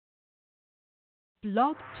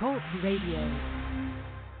Blog Talk Radio.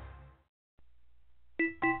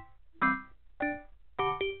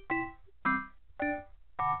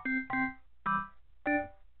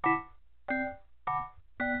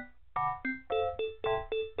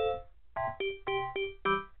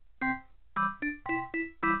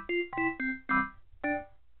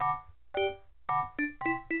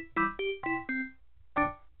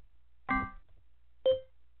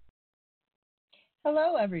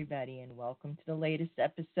 Hello, everybody, and welcome to the latest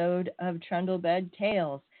episode of Trundlebed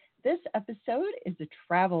Tales. This episode is a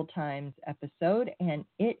Travel Times episode, and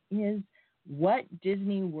it is What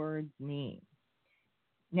Disney Words Mean.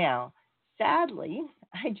 Now, sadly,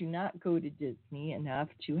 I do not go to Disney enough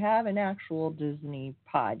to have an actual Disney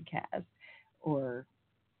podcast or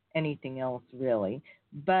anything else, really,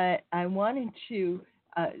 but I wanted to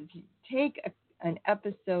take an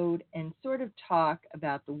episode and sort of talk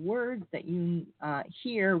about the words that you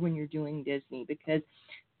hear when you're doing Disney, because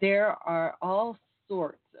there are all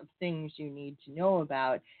sorts of things you need to know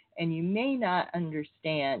about, and you may not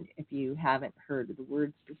understand if you haven't heard of the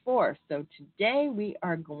words before. So today we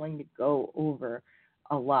are going to go over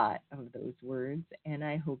a lot of those words, and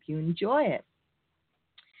I hope you enjoy it.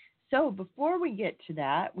 So before we get to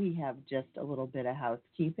that, we have just a little bit of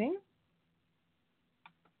housekeeping.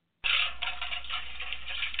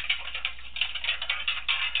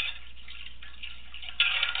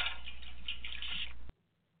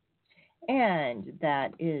 And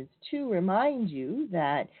that is to remind you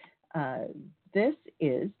that this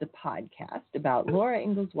is the podcast about Laura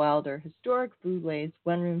Ingalls Wilder, historic foodways,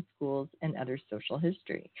 one-room schools, and other social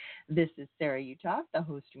history. This is Sarah Utah, the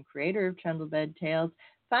host and creator of Trundlebed Tales.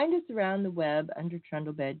 Find us around the web under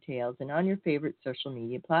Trundlebed Tales and on your favorite social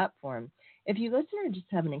media platform. If you listen or just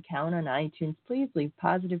have an account on iTunes, please leave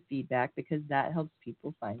positive feedback because that helps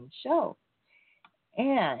people find the show.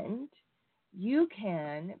 And you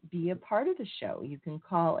can be a part of the show. You can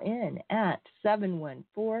call in at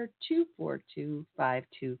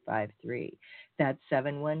 714-242-5253. That's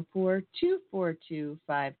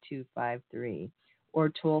 714-242-5253. Or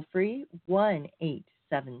toll free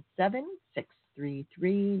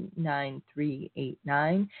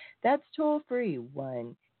 1-877-633-9389. That's toll free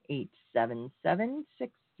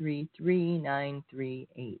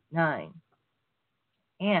 1-877-633-9389.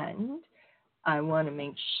 And I want to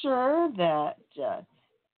make sure that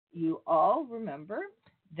you all remember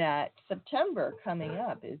that September coming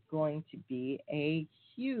up is going to be a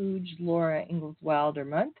huge Laura Ingalls Wilder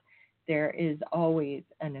month. There is always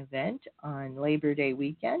an event on Labor Day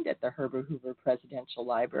weekend at the Herbert Hoover Presidential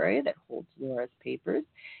Library that holds Laura's papers,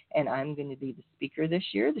 and I'm going to be the speaker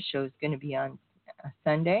this year. The show is going to be on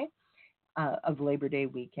Sunday of Labor Day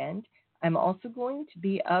weekend. I'm also going to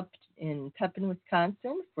be up in Pepin,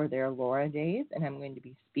 Wisconsin for their Laura Days, and I'm going to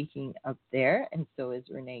be speaking up there, and so is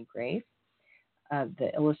Renee Grafe,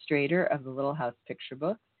 the illustrator of the Little House picture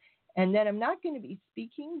books. And then I'm not going to be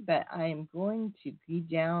speaking, but I am going to be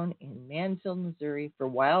down in Mansfield, Missouri for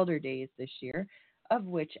Wilder Days this year, of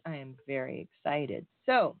which I am very excited.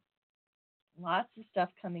 So lots of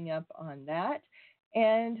stuff coming up on that,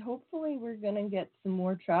 and hopefully we're going to get some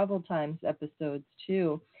more Travel Times episodes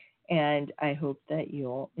too. And I hope that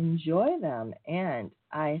you'll enjoy them. And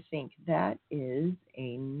I think that is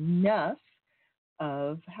enough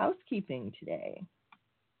of housekeeping today.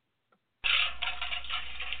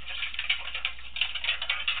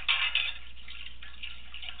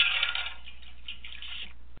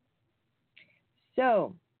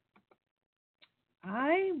 So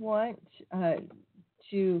I want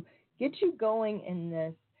to get you going in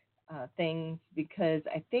this things because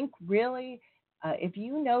I think really if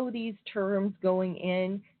you know these terms going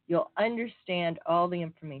in, you'll understand all the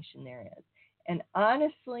information there is. And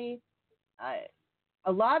honestly,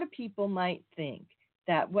 a lot of people might think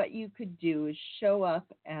that what you could do is show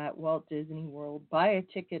up at Walt Disney World, buy a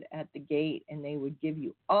ticket at the gate, and they would give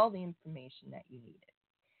you all the information that you needed.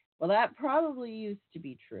 Well, that probably used to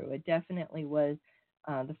be true. It definitely was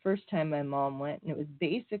the first time my mom went, and it was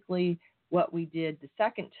basically what we did the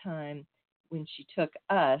second time when she took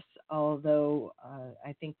us, although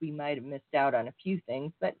I think we might have missed out on a few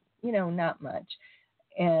things, but, not much.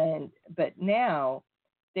 But now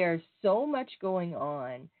there's so much going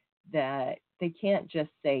on that they can't just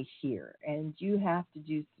say here, and you have to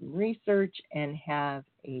do some research and have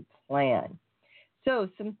a plan. So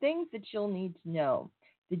some things that you'll need to know.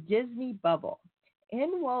 The Disney bubble.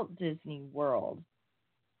 In Walt Disney World,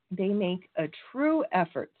 they make a true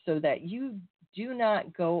effort so that you do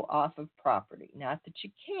not go off of property. Not that you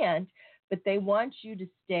can't, but they want you to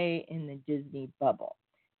stay in the Disney bubble.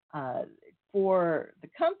 For the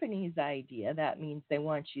company's idea, that means they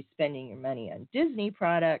want you spending your money on Disney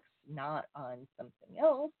products, not on something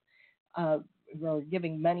else, uh, or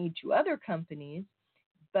giving money to other companies.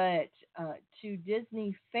 But to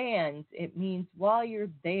Disney fans, it means while you're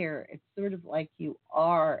there, it's sort of like you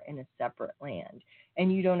are in a separate land,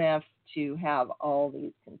 and you don't have to have all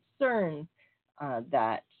these concerns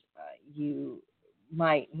that you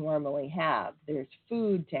might normally have. There's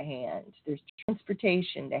food to hand, there's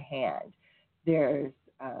transportation to hand, there's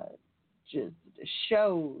just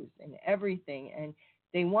shows and everything, and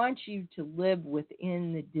they want you to live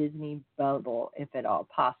within the Disney bubble if at all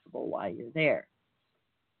possible while you're there.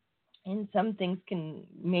 And some things can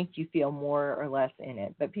make you feel more or less in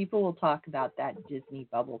it, but people will talk about that Disney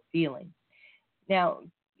bubble feeling. Now,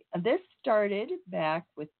 this started back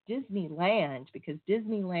with Disneyland because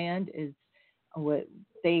Disneyland is what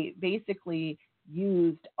they basically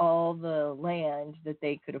used all the land that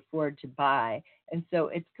they could afford to buy. And so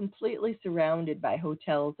it's completely surrounded by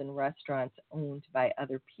hotels and restaurants owned by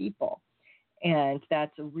other people. And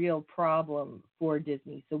that's a real problem for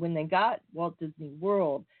Disney. So when they got Walt Disney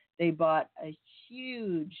World, they bought a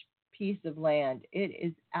huge piece of land. It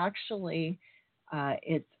is actually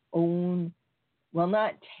its own, well,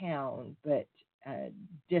 not town, but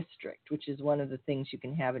district, which is one of the things you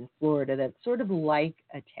can have in Florida that's sort of like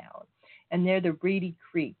a town. And they're the Reedy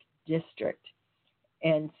Creek district.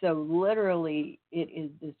 And so literally it is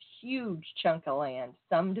this huge chunk of land,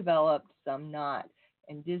 some developed, some not.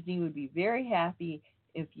 And Disney would be very happy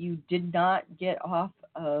if you did not get off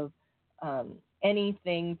of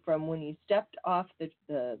anything from when you stepped off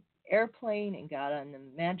the airplane and got on the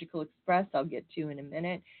Magical Express, I'll get to in a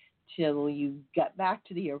minute, till you got back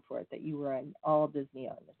to the airport, that you were on all Disney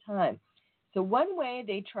all the time. So one way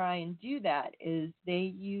they try and do that is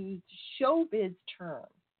they use showbiz terms.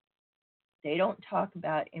 They don't talk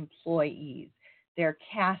about employees. They're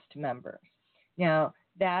cast members. Now,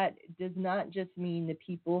 that does not just mean the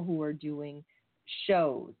people who are doing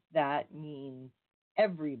shows. That means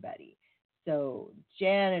everybody. So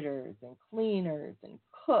janitors and cleaners and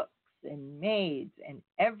cooks and maids and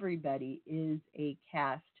everybody is a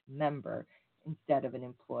cast member instead of an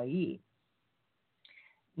employee.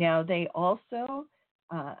 Now, they also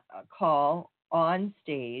call on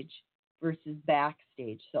stage versus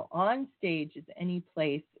backstage. So on stage is any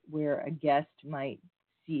place where a guest might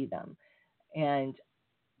see them. And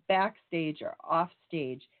backstage or off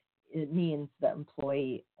stage, it means the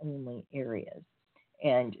employee only areas.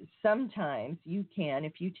 And sometimes you can,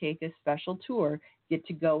 if you take a special tour, get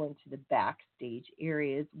to go into the backstage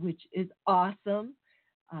areas, which is awesome.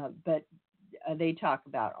 But they talk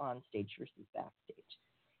about on stage versus backstage.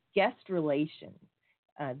 Guest relations,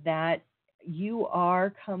 that you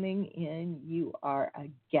are coming in, you are a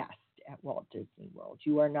guest at Walt Disney World.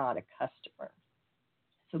 You are not a customer.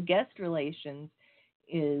 So guest relations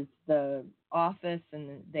is the office,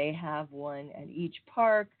 and they have one at each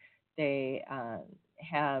park. They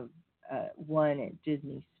have one at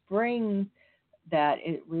Disney Springs. That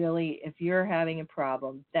it really, if you're having a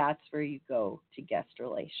problem, that's where you go to guest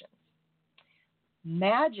relations.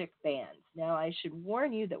 Magic bands. Now, I should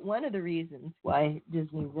warn you that one of the reasons why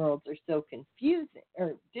Disney worlds are so confusing,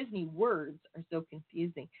 or Disney words are so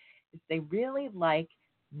confusing, is they really like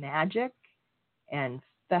magic and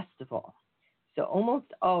festival. So almost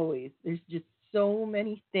always, there's just so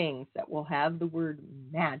many things that will have the word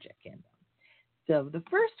magic in them. So the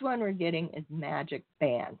first one we're getting is magic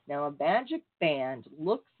bands. Now, a magic band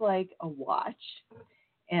looks like a watch,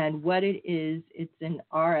 and what it is, it's an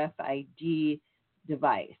RFID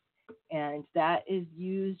device, and that is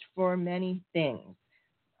used for many things.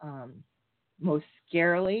 Most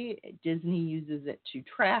scarily, Disney uses it to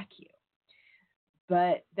track you.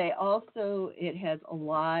 But it has a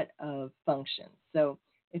lot of functions. So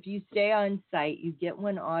if you stay on site, you get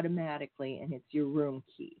one automatically, and it's your room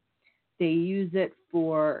key. They use it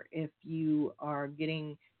for if you are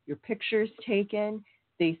getting your pictures taken,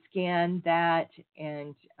 they scan that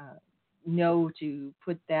and know to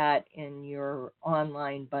put that in your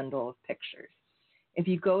online bundle of pictures. If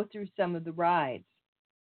you go through some of the rides,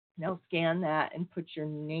 they'll scan that and put your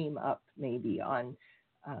name up maybe on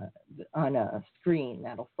a screen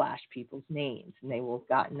that'll flash people's names, and they will have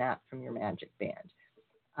gotten that from your Magic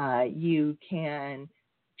Band. You can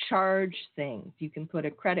charge things. You can put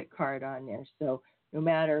a credit card on there. So no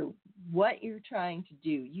matter what you're trying to do,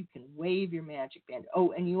 you can wave your Magic Band.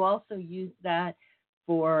 Oh, and you also use that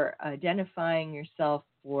for identifying yourself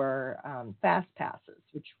for fast passes,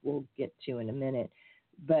 which we'll get to in a minute.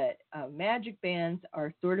 But Magic Bands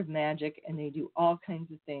are sort of magic, and they do all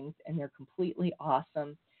kinds of things, and they're completely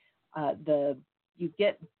awesome. you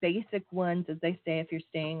get basic ones, as they say, if you're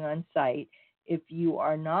staying on site. If you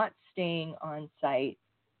are not staying on site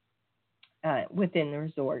within the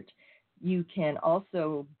resort, you can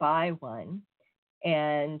also buy one.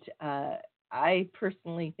 And I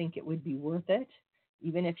personally think it would be worth it,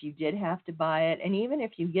 even if you did have to buy it. And even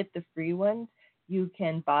if you get the free ones, you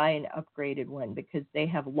can buy an upgraded one because they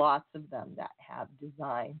have lots of them that have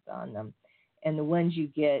designs on them. And the ones you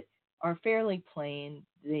get are fairly plain.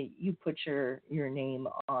 You put your name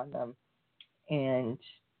on them, and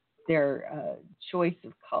they're a choice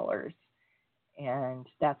of colors, and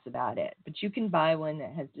that's about it. But you can buy one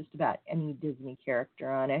that has just about any Disney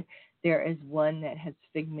character on it. There is one that has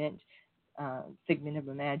Figment of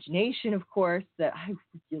Imagination, of course, that I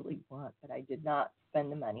really want, but I did not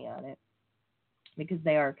spend the money on it because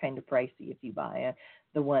they are kind of pricey if you buy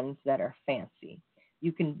the ones that are fancy.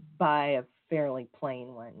 You can buy a fairly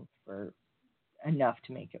plain one for enough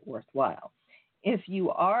to make it worthwhile. If you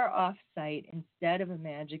are off-site, instead of a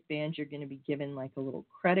Magic Band, you're going to be given like a little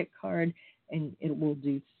credit card, and it will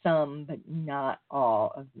do some, but not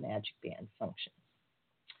all of Magic Band functions.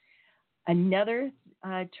 Another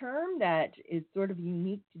term that is sort of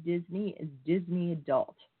unique to Disney is Disney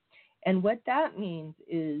Adult. And what that means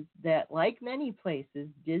is that, like many places,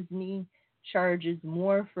 Disney charges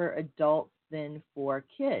more for adults than for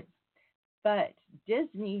kids. But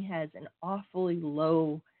Disney has an awfully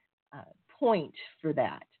low point for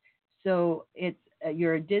that. So it's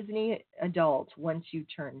you're a Disney adult once you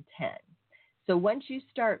turn 10. So once you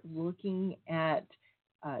start looking at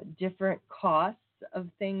different costs of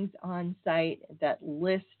things on site that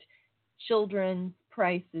list children's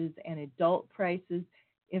prices and adult prices,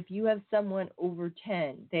 if you have someone over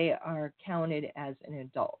 10, they are counted as an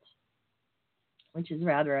adult, which is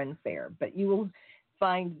rather unfair. But you will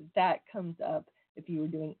find that comes up if you were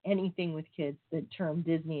doing anything with kids. The term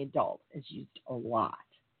Disney adult is used a lot.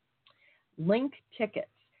 Link tickets.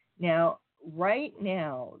 Now, right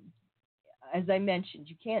now, as I mentioned,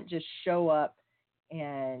 you can't just show up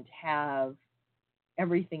and have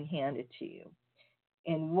everything handed to you.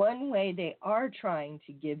 And one way they are trying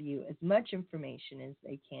to give you as much information as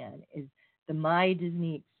they can is the My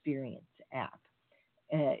Disney Experience app.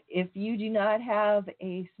 If you do not have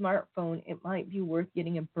a smartphone, it might be worth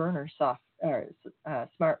getting a burner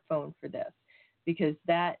smartphone for this, because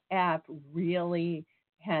that app really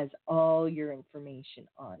has all your information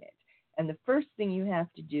on it. And the first thing you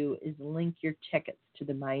have to do is link your tickets to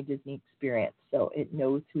the My Disney Experience so it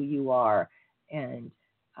knows who you are, and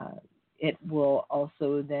it will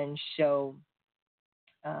also then show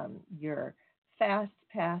your fast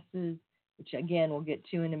passes, which again we'll get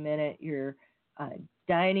to in a minute, your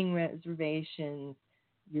dining reservations,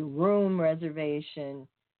 your room reservation,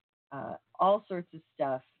 all sorts of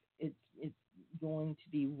stuff. It's going to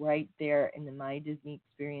be right there in the My Disney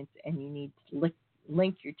Experience, and you need to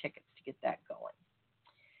link your tickets to get that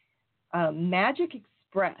going. Magic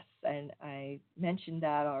Express, and I mentioned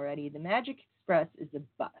that already. The Magic Express is a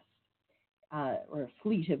bus or a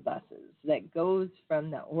fleet of buses that goes from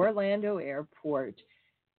the Orlando airport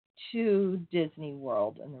to Disney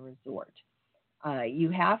World and the resort. You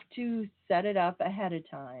have to set it up ahead of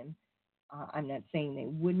time. I'm not saying they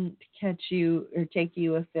wouldn't catch you or take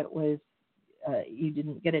you if it was you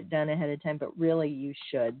didn't get it done ahead of time, but really you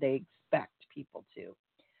should. They expect people to.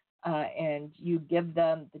 And you give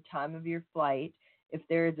them the time of your flight. If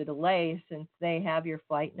there is a delay, since they have your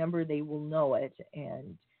flight number, they will know it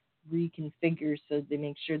and reconfigure so they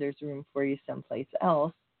make sure there's room for you someplace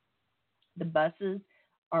else. The buses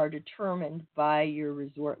are determined by your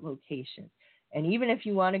resort location. And even if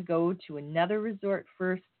you want to go to another resort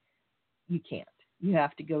first, you can't. You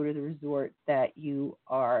have to go to the resort that you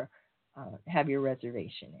are have your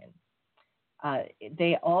reservation in.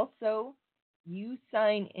 They also, you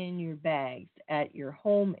sign in your bags at your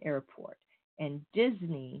home airport, and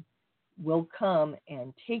Disney will come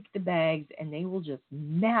and take the bags, and they will just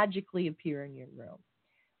magically appear in your room,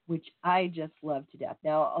 which I just love to death.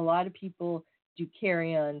 Now, a lot of people do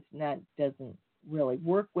carry-ons, and that doesn't really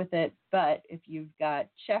work with it, but if you've got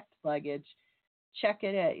checked luggage, check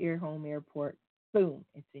it at your home airport, boom,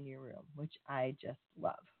 it's in your room, which I just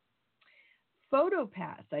love.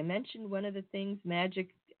 PhotoPass. I mentioned one of the things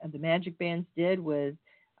the Magic Bands did was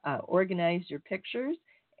organize your pictures,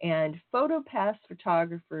 and PhotoPass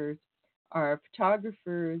photographers are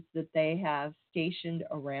photographers that they have stationed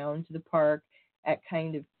around the park at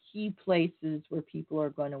kind of key places where people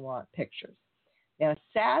are going to want pictures. Now,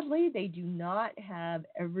 sadly, they do not have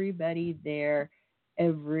everybody there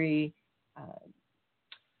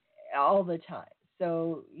all the time.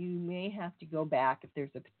 So you may have to go back if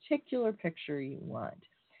there's a particular picture you want.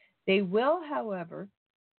 They will, however,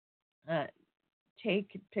 uh,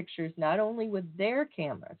 take pictures not only with their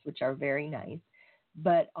cameras, which are very nice,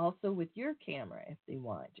 but also with your camera if they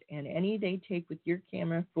want. And any they take with your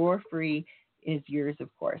camera for free is yours, of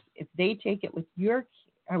course. If they take it with your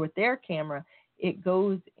or with their camera, it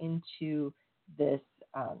goes into this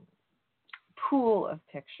um, pool of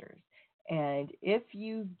pictures. And if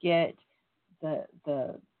you get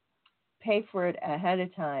the pay for it ahead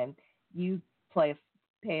of time, you pay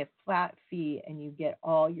a flat fee and you get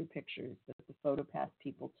all your pictures that the PhotoPass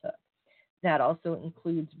people took. That also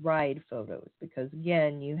includes ride photos because,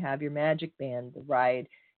 again, you have your Magic Band. The ride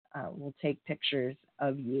will take pictures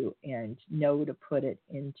of you and know to put it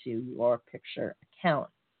into your picture account.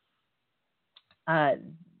 Uh,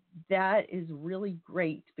 that is really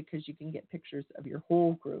great because you can get pictures of your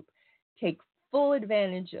whole group. Take full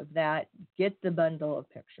advantage of that. Get the bundle of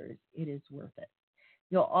pictures. It is worth it.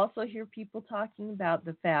 You'll also hear people talking about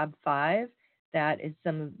the Fab Five. That is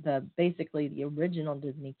some of the basically the original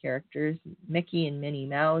Disney characters: Mickey and Minnie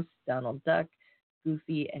Mouse, Donald Duck,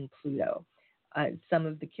 Goofy, and Pluto. Some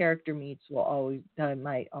of the character meets I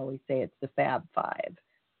might always say it's the Fab Five,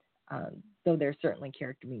 though there's certainly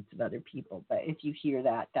character meets of other people. But if you hear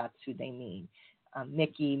that, that's who they mean: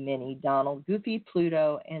 Mickey, Minnie, Donald, Goofy,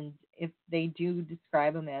 Pluto, and if they do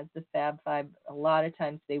describe them as the Fab Five, a lot of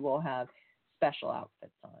times they will have special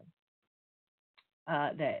outfits on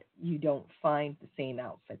that you don't find the same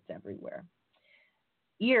outfits everywhere.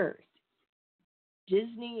 Ears.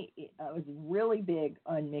 Disney was really big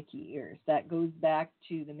on Mickey ears. That goes back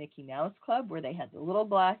to the Mickey Mouse Club where they had the little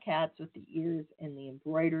black hats with the ears and the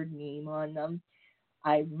embroidered name on them.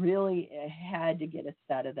 I really had to get a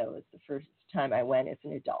set of those the first time I went as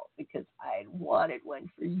an adult because I wanted one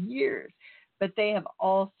for years. But they have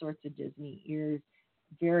all sorts of Disney ears,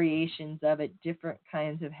 variations of it, different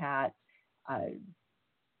kinds of hats,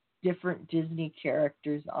 different Disney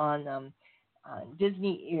characters on them.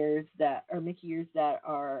 Disney ears that are Mickey ears that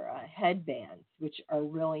are headbands, which are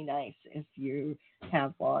really nice if you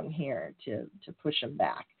have long hair to push them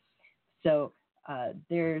back. So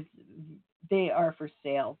they are for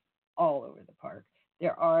sale all over the park.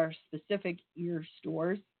 There are specific ear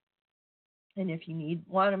stores, and if you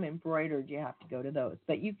want them embroidered, you have to go to those.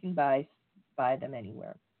 But you can buy them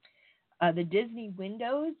anywhere. The Disney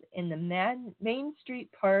windows in the Main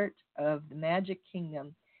Street part of the Magic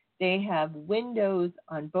Kingdom, they have windows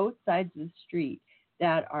on both sides of the street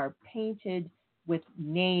that are painted with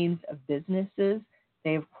names of businesses.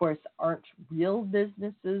 They, of course, aren't real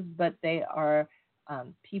businesses, but they are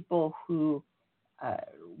people who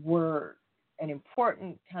were an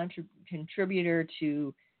important contributor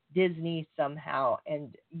to Disney somehow,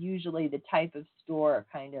 and usually the type of store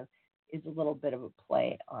kind of is a little bit of a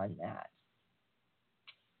play on that.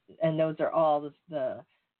 And those are all the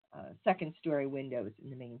second story windows in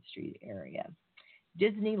the Main Street area.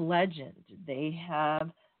 Disney Legend, they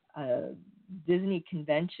have a Disney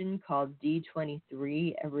convention called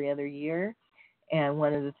D23 every other year. And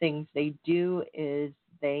one of the things they do is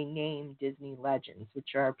they name Disney Legends,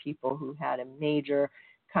 which are people who had a major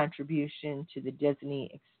contribution to the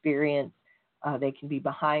Disney experience. They can be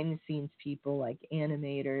behind the scenes people like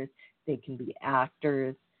animators. They can be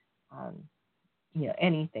actors,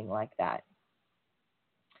 anything like that.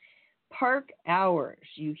 Park hours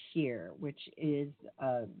you hear, which is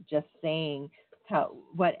just saying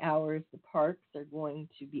what hours the parks are going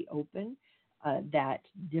to be open. That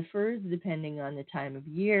differs depending on the time of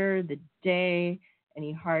year, the day,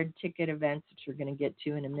 any hard ticket events, which we're going to get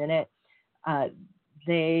to in a minute.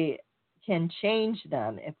 They can change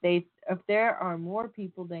them if there are more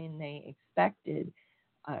people than they expected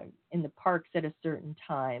in the parks at a certain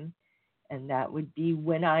time, and that would be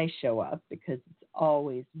when I show up because it's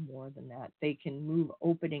always more than that. They can move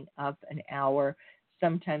opening up an hour,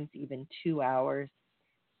 sometimes even 2 hours.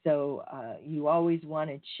 So you always want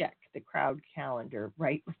to check the crowd calendar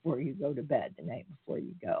right before you go to bed, the night before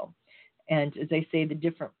you go. And as I say, the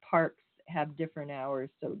different parks have different hours,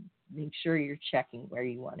 so make sure you're checking where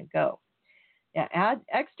you want to go. Now,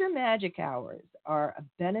 extra magic hours are a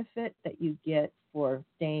benefit that you get for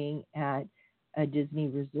staying at a Disney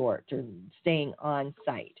resort or staying on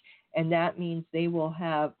site. And that means they will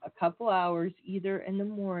have a couple hours either in the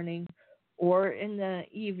morning or in the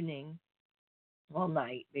evening, all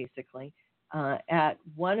night basically, at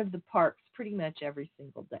one of the parks pretty much every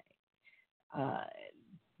single day.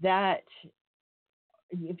 That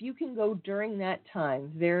if you can go during that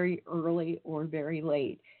time, very early or very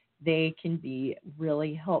late, they can be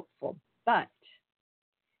really helpful. But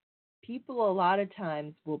people a lot of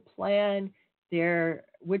times will plan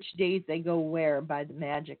which days they go where by the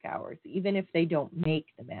magic hours, even if they don't make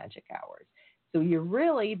the magic hours. So you're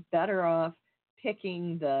really better off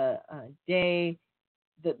picking the day,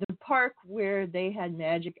 the park where they had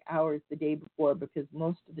magic hours the day before, because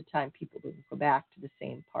most of the time people don't go back to the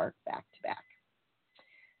same park back to back.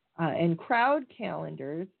 And crowd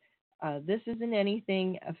calendars, this isn't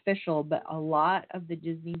anything official, but a lot of the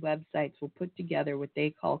Disney websites will put together what they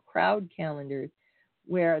call crowd calendars,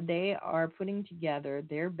 where they are putting together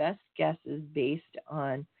their best guesses based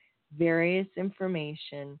on various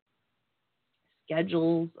information,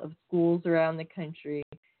 schedules of schools around the country,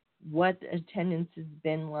 what attendance has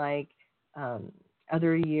been like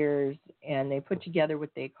other years, and they put together what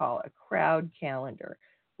they call a crowd calendar,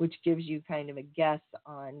 which gives you kind of a guess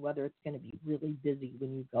on whether it's going to be really busy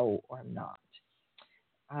when you go or not.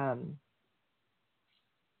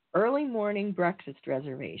 Early morning breakfast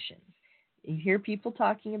reservations. You hear people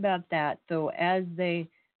talking about that, though as they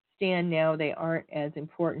stand now, they aren't as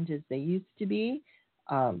important as they used to be,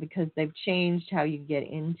 because they've changed how you get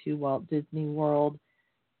into Walt Disney World.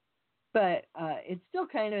 But it's still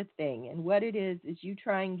kind of a thing. And what it is you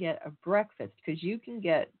try and get a breakfast, because you can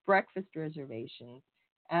get breakfast reservations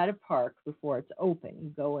at a park before it's open. You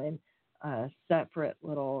go in a separate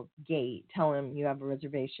little gate, tell them you have a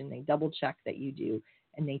reservation, they double check that you do,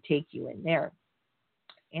 and they take you in there.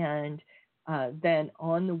 And then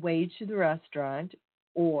on the way to the restaurant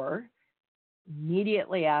or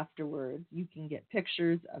immediately afterwards, you can get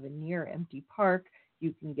pictures of a near empty park.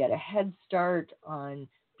 You can get a head start on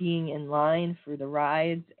being in line for the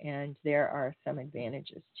rides, and there are some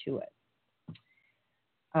advantages to it.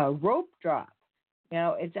 Rope drop.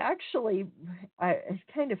 Now, it's actually it's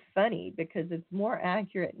kind of funny because it's more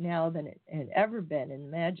accurate now than it had ever been in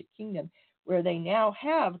the Magic Kingdom, where they now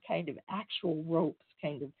have kind of actual ropes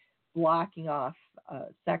kind of blocking off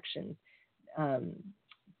sections.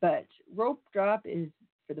 But rope drop is,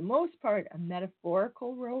 for the most part, a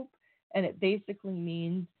metaphorical rope, and it basically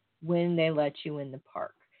means when they let you in the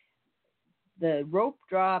park. The rope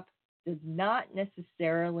drop does not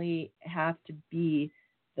necessarily have to be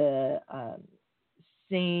the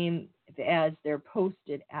same as their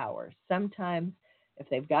posted hours. Sometimes, if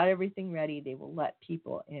they've got everything ready, they will let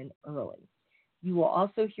people in early. You will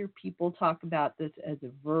also hear people talk about this as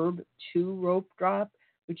a verb to rope drop,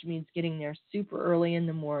 which means getting there super early in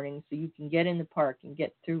the morning so you can get in the park and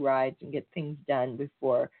get through rides and get things done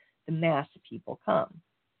before the mass of people come.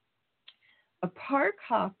 A park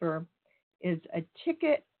hopper is a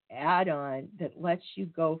ticket add-on that lets you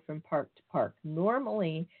go from park to park.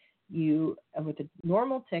 Normally, with a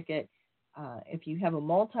normal ticket, if you have a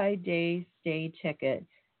multi-day stay ticket,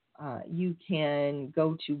 you can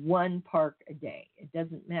go to one park a day. It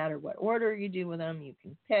doesn't matter what order you do with them. You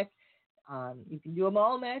can pick. You can do them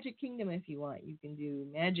all Magic Kingdom if you want. You can do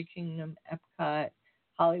Magic Kingdom, Epcot,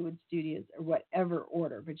 Hollywood Studios, or whatever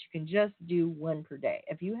order, but you can just do one per day.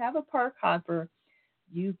 If you have a park hopper,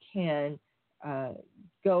 you can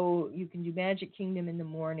you can do Magic Kingdom in the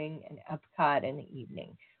morning and Epcot in the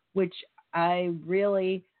evening, which I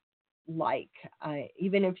really like.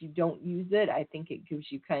 Even if you don't use it, I think it gives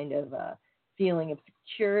you kind of a feeling of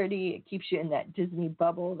security. It keeps you in that Disney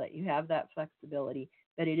bubble that you have that flexibility,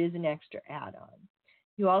 but it is an extra add-on.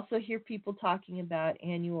 You also hear people talking about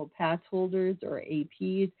annual pass holders or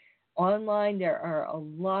APs. Online, there are a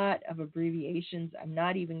lot of abbreviations. I'm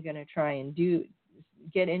not even going to try and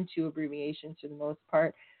get into abbreviations for the most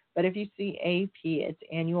part, but if you see AP, it's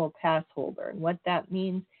annual pass holder. And what that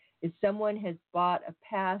means is someone has bought a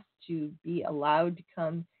pass to be allowed to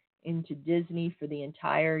come into Disney for the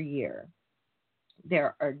entire year.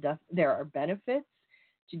 There are benefits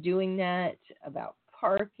to doing that, about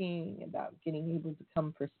parking, about getting able to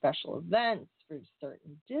come for special events, for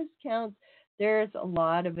certain discounts. There's a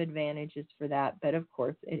lot of advantages for that, but of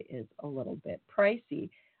course it is a little bit pricey.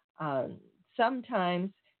 Sometimes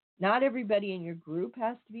not everybody in your group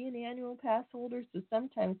has to be an annual pass holder, so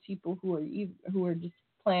sometimes people who are just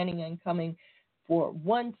planning on coming for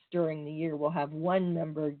once during the year will have one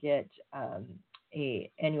member get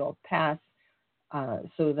a annual pass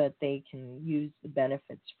so that they can use the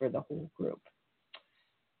benefits for the whole group.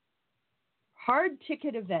 Hard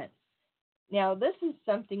ticket events. Now, this is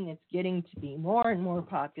something that's getting to be more and more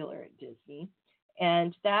popular at Disney,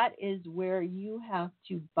 and that is where you have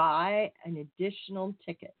to buy an additional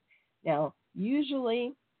ticket. Now,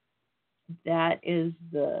 usually that is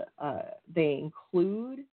they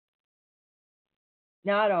include,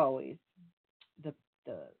 not always, but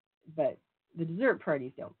the dessert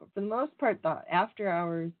parties don't. But for the most part, the after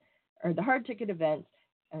hours or the hard ticket events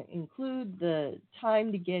include the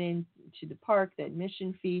time to get into the park, the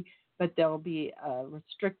admission fee, but there'll be a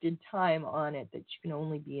restricted time on it that you can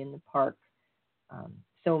only be in the park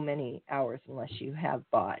so many hours unless you have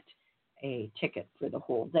bought a ticket for the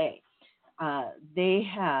whole day. They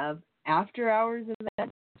have after hours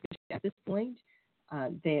events at this point.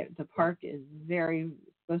 The park is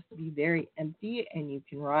supposed to be very empty, and you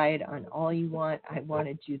can ride on all you want. I want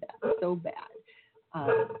to do that so bad.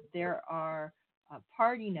 There are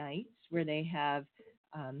party nights where they have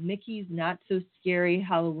Mickey's Not So Scary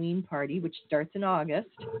Halloween Party, which starts in August,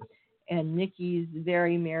 and Mickey's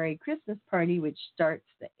Very Merry Christmas Party, which starts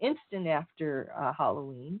the instant after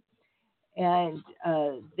Halloween. And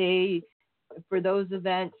for those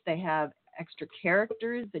events, they have extra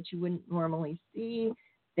characters that you wouldn't normally see.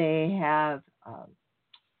 They have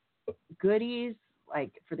goodies,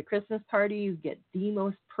 like for the Christmas party, you get the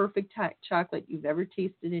most perfect chocolate you've ever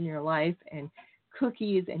tasted in your life, and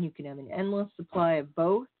cookies, and you can have an endless supply of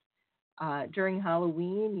both. During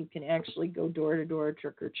Halloween, you can actually go door to door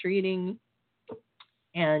trick or treating,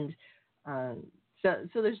 and so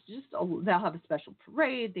there's they'll have a special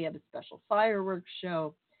parade, they have a special fireworks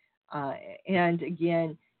show, and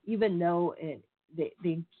again, even though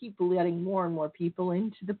they keep letting more and more people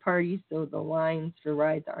into the party, so the lines for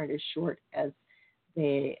rides aren't as short as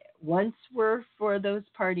they once were for those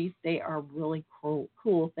parties. They are really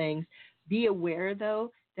cool things. Be aware,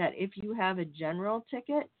 though, that if you have a general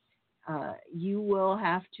ticket, you will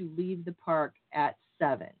have to leave the park at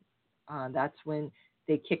 7. That's when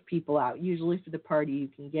they kick people out. Usually for the party, you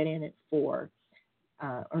can get in at 4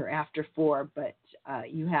 or after 4, but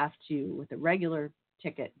you have to, with a regular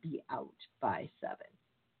ticket, be out by 7.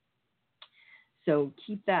 So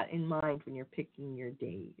keep that in mind when you're picking your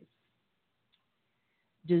days.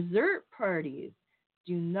 Dessert parties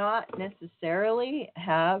do not necessarily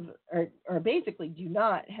have, or basically do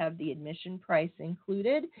not have the admission price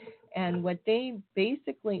included. And what they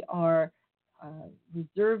basically are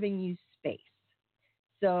reserving you space.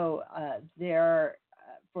 So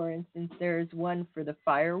for instance, there's one for the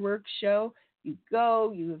fireworks show. You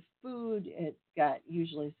go, you have food. It's got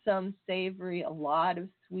usually some savory, a lot of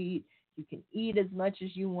sweet. You can eat as much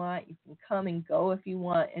as you want. You can come and go if you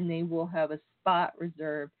want, and they will have a spot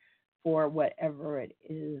reserved for whatever it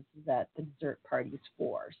is that the dessert party is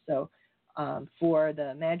for. So for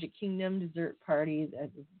the Magic Kingdom dessert party,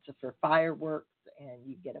 it's for fireworks, and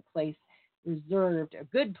you get a place reserved, a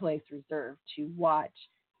good place reserved to watch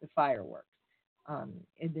the fireworks. And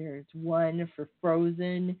there's one for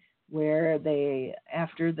Frozen where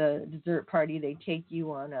after the dessert party, they take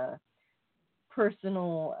you on a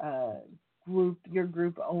personal your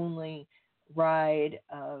group only ride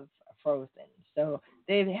of Frozen. So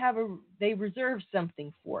they reserve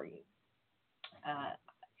something for you.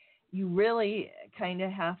 You really kind of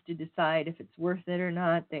have to decide if it's worth it or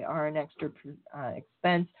not. They are an extra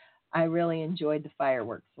expense. I really enjoyed the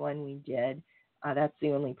fireworks one we did. That's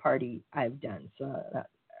the only party I've done.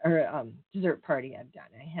 Dessert party I've done.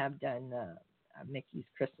 I have done Mickey's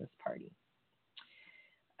Christmas party.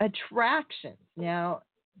 Attractions. Now,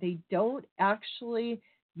 they don't actually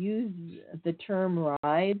use the term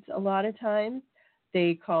rides a lot of times.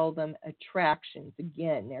 They call them attractions.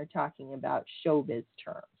 Again, they're talking about showbiz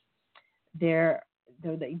terms.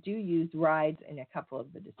 Though they do use rides in a couple of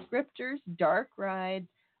the descriptors. Dark rides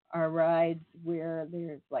are rides where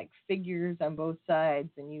there's like figures on both sides,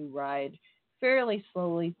 and you ride fairly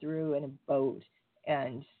slowly through in a boat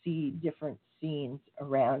and see different scenes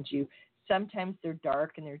around you. Sometimes they're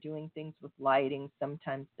dark and they're doing things with lighting.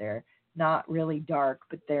 Sometimes they're not really dark,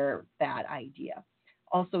 but they're that idea.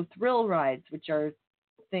 Also, thrill rides, which are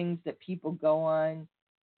things that people go on,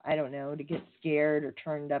 I don't know, to get scared or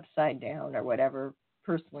turned upside down or whatever.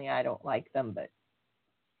 Personally, I don't like them, but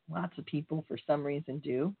lots of people for some reason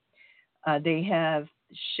do. They have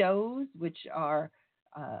shows, which are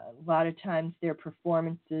a lot of times they're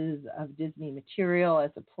performances of Disney material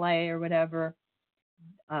as a play or whatever.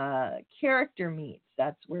 Character meets,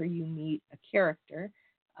 that's where you meet a character.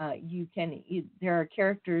 There are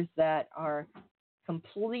characters that are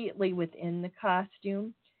completely within the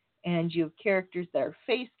costume, and you have characters that are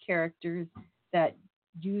face characters that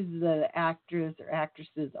use the actor's or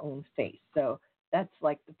actress's own face. So that's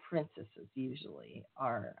like the princesses usually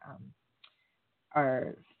are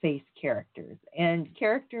face characters. And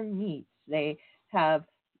character meets, they have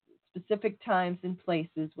specific times and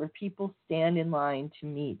places where people stand in line to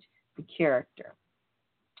meet the character.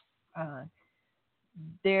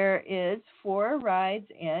 There is, for rides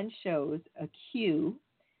and shows, a queue,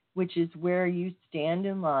 which is where you stand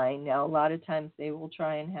in line. Now, a lot of times they will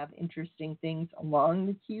try and have interesting things along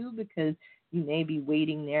the queue because you may be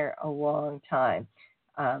waiting there a long time.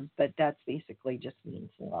 but that's basically just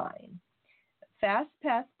means line.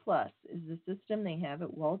 FastPass Plus is the system they have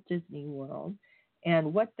at Walt Disney World,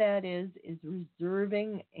 and what that is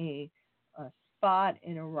reserving a spot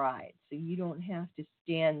in a ride, so you don't have to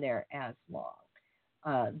stand there as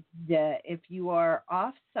long. If you are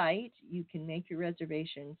off-site, you can make your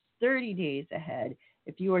reservations 30 days ahead.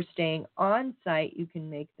 If you are staying on-site, you can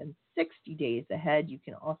make them 60 days ahead. You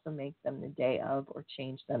can also make them the day of or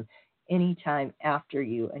change them anytime after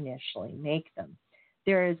you initially make them.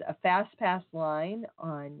 There is a FastPass line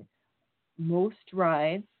on most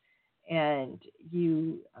rides, and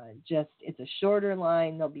it's a shorter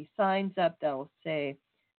line. There'll be signs up that will say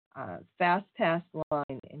FastPass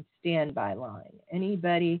line and standby line.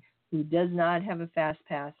 Anybody who does not have a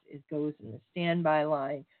FastPass goes in the standby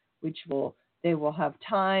line, they will have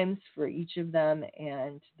times for each of them,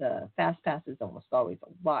 and the FastPass is almost always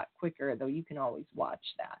a lot quicker, though you can always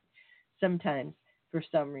watch that. Sometimes, for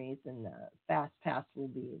some reason, the FastPass will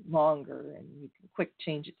be longer, and you can quick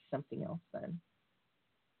change it to something else then.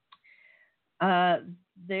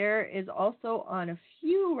 There is also on a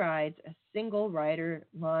few rides a single rider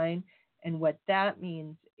line, and what that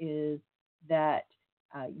means is that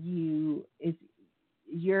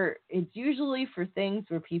it's usually for things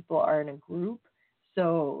where people are in a group.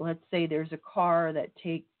 So let's say there's a car that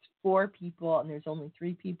takes 4 people and there's only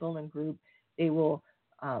 3 people in a group. They will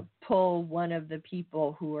pull one of the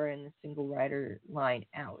people who are in the single rider line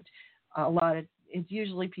out. It's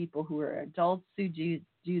usually people who are adults who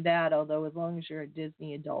do that, although as long as you're a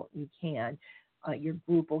Disney adult, you can. Your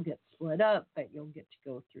group will get split up, but you'll get to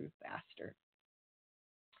go through faster.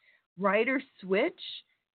 Rider switch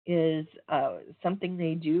is something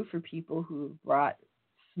they do for people who brought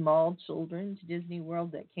small children to Disney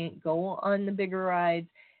World that can't go on the bigger rides,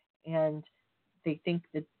 and they think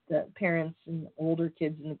that the parents and older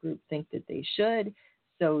kids in the group think that they should.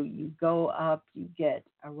 So you go up, you get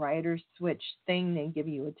a rider switch thing. They give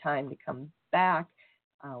you a time to come back.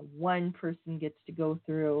 One person gets to go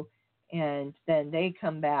through, and then they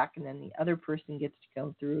come back, and then the other person gets to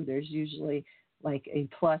go through. There's usually like a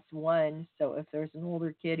 +1. So if there's an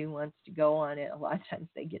older kid who wants to go on it, a lot of times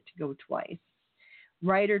they get to go twice.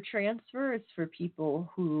 Rider transfer is for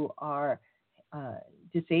people who are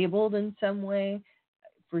disabled in some way.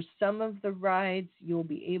 For some of the rides, you'll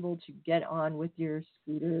be able to get on with your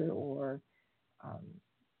scooter or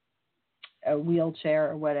a wheelchair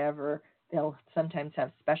or whatever. They'll sometimes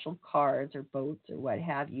have special cars or boats or what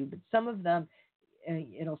have you, but some of them,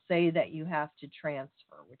 it'll say that you have to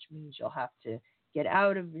transfer, which means you'll have to get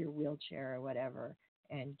out of your wheelchair or whatever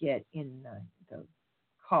and get in the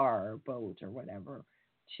car or boat or whatever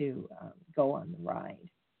to go on the ride.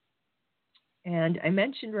 And I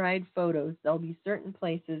mentioned ride photos. There'll be certain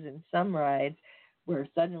places in some rides where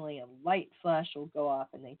suddenly a light flash will go off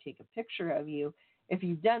and they take a picture of you. If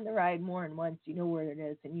you've done the ride more than once, you know where it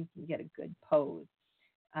is and you can get a good pose.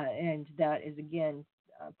 And that is, again,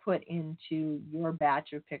 put into your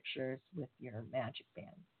batch of pictures with your Magic Band.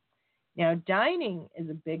 Now, dining is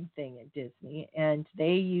a big thing at Disney, and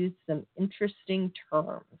they use some interesting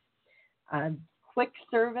terms. Quick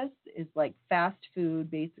service is like fast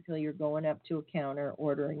food. Basically, you're going up to a counter,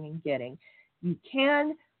 ordering and getting. You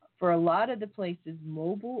can, for a lot of the places,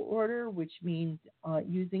 mobile order, which means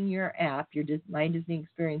using your app, your My Disney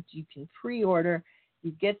Experience, you can pre-order.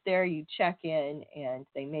 You get there, you check in, and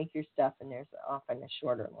they make your stuff, and there's often a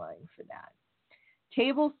shorter line for that.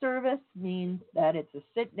 Table service means that it's a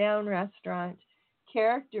sit-down restaurant.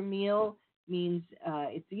 Character meal means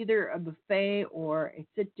it's either a buffet or a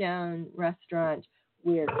sit-down restaurant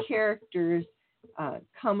where characters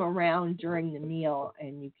come around during the meal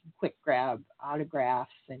and you can quick grab autographs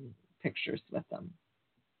and pictures with them.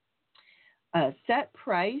 Set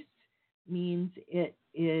price means it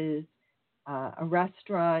is a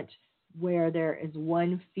restaurant where there is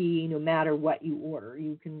one fee no matter what you order.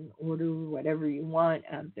 You can order whatever you want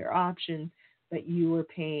out of their options, but you are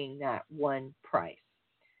paying that one price.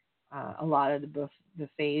 A lot of the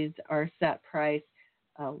buffets are set price,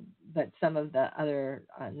 but some of the other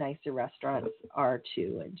nicer restaurants are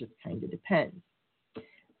too. It just kind of depends.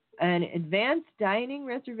 An advanced dining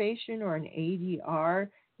reservation or an ADR,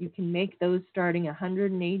 you can make those starting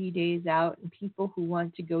 180 days out, and people who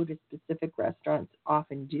want to go to specific restaurants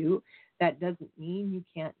often do. That doesn't mean you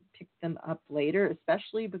can't pick them up later,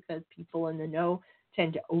 especially because people in the know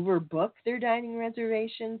tend to overbook their dining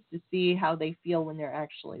reservations to see how they feel when they're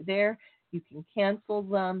actually there. You can cancel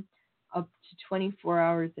them up to 24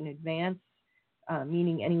 hours in advance,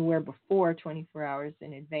 meaning anywhere before 24 hours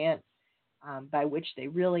in advance, by which they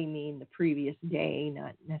really mean the previous day,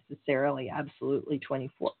 not necessarily absolutely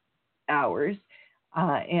 24 hours.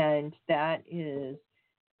 And that is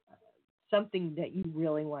something that you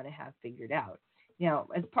really want to have figured out. Now,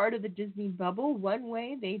 as part of the Disney bubble, one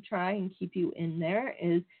way they try and keep you in there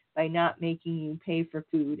is by not making you pay for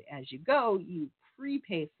food as you go. You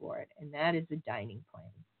prepay for it, and that is a dining plan.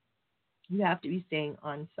 You have to be staying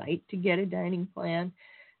on site to get a dining plan,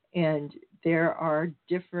 and there are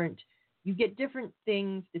different, you get different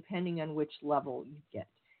things depending on which level you get.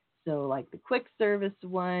 So, like the quick service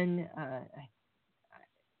one,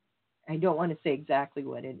 I don't want to say exactly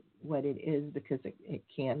what it is because it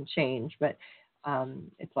can change, but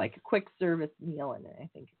it's like a quick service meal and I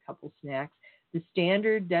think a couple snacks. The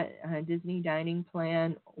standard Disney dining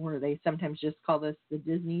plan, or they sometimes just call this the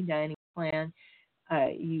Disney dining plan,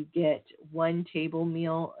 you get one table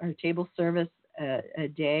meal or table service a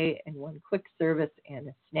day and one quick service and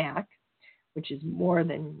a snack, which is more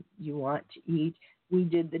than you want to eat. We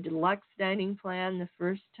did the deluxe dining plan the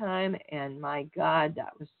first time, and my God,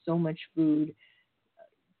 that was so much food.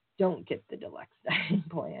 Don't get the deluxe dining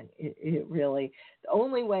plan. It really, the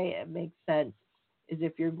only way it makes sense is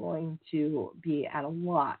if you're going to be at a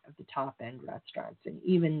lot of the top end restaurants. And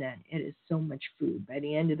even then, it is so much food. By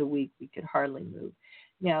the end of the week, we could hardly move.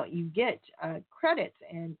 Now, you get credits,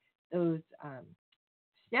 and those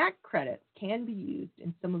snack credits can be used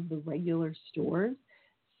in some of the regular stores.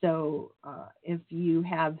 So if you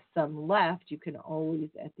have some left, you can always,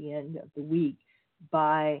 at the end of the week,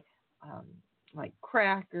 buy like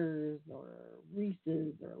crackers or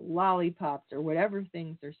Reese's or lollipops or whatever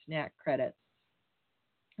things are snack credits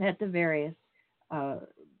at the various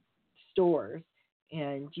stores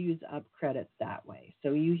and use up credits that way.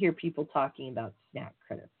 So you hear people talking about snack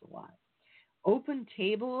credits a lot. Open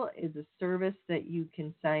Table is a service that you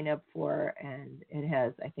can sign up for, and it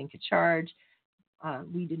has, I think, a charge.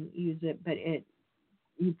 We didn't use it, but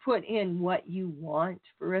you put in what you want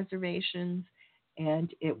for reservations,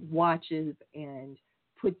 and it watches and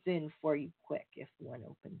puts in for you quick if one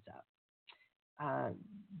opens up.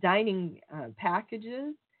 Dining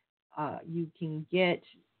packages you can get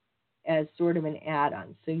as sort of an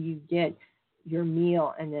add-on. So you get your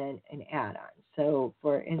meal and then an add-on. So,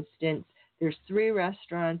 for instance, there's 3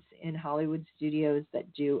 restaurants in Hollywood Studios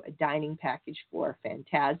that do a dining package for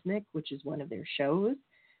Fantasmic, which is one of their shows,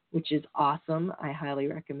 which is awesome. I highly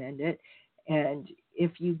recommend it. And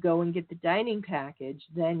if you go and get the dining package,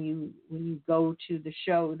 then when you go to the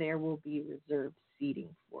show, there will be reserved seating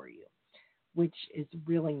for you, which is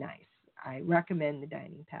really nice. I recommend the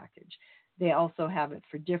dining package. They also have it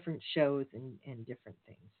for different shows and different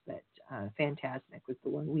things, but Fantasmic was the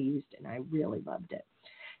one we used, and I really loved it.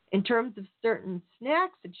 In terms of certain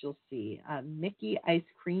snacks that you'll see, Mickey ice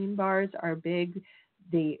cream bars are big.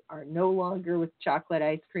 They are no longer with chocolate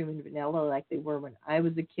ice cream and vanilla like they were when I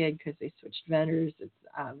was a kid because they switched vendors. It's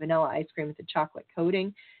vanilla ice cream with a chocolate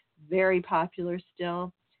coating. Very popular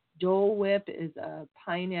still. Dole Whip is a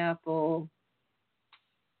pineapple.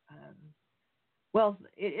 Well,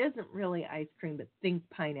 it isn't really ice cream, but think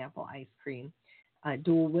pineapple ice cream.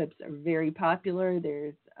 Dole Whips are very popular.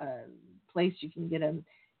 There's a place you can get them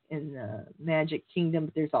in the Magic Kingdom,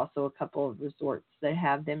 but there's also a couple of resorts that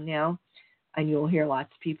have them now, and you'll hear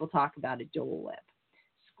lots of people talk about a Dole Whip.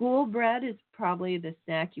 School bread is probably the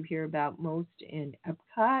snack you hear about most in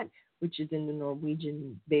Epcot, which is in the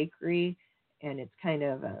Norwegian bakery, and it's kind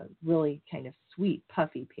of a really kind of sweet,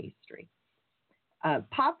 puffy pastry.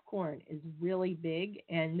 Popcorn is really big,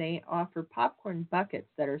 and they offer popcorn buckets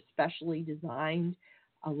that are specially designed.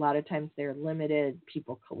 A lot of times they're limited.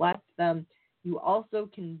 People collect them. You also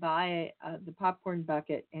can buy the popcorn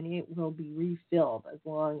bucket, and it will be refilled as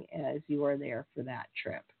long as you are there for that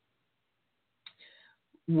trip.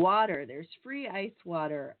 Water. There's free ice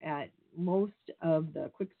water at most of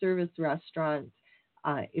the quick service restaurants.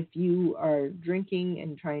 If you are drinking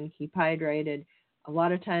and trying to keep hydrated, a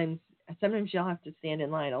lot of times, sometimes you'll have to stand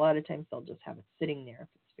in line. A lot of times they'll just have it sitting there if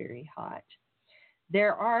it's very hot.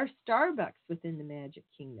 There are Starbucks within the Magic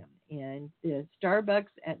Kingdom, and the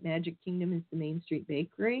Starbucks at Magic Kingdom is the Main Street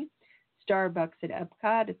Bakery. Starbucks at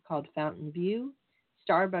Epcot is called Fountain View.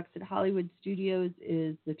 Starbucks at Hollywood Studios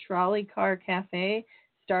is the Trolley Car Cafe.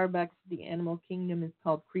 Starbucks at the Animal Kingdom is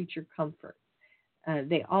called Creature Comforts.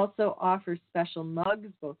 They also offer special mugs,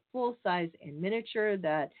 both full-size and miniature,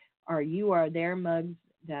 that are You Are There mugs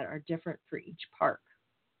that are different for each park.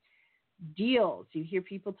 Deals. You hear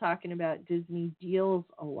people talking about Disney deals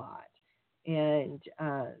a lot. And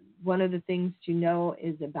one of the things to know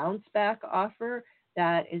is a bounce back offer.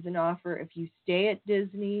 That is an offer if you stay at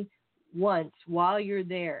Disney once while you're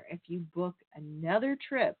there. If you book another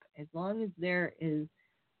trip, as long as there is,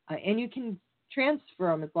 and you can transfer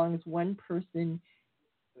them as long as one person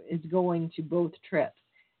is going to both trips.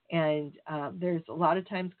 And there's a lot of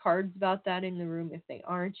times cards about that in the room. If they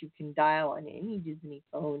aren't, you can dial on any Disney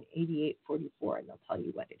phone 8844 and they'll tell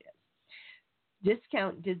you what it is.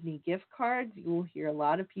 Discount Disney gift cards. You will hear a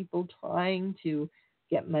lot of people trying to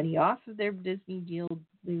get money off of their Disney deals.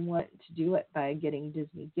 They want to do it by getting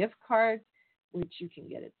Disney gift cards, which you can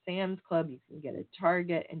get at Sam's Club, you can get at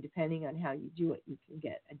Target, and depending on how you do it, you can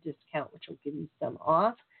get a discount, which will give you some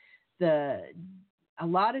off. A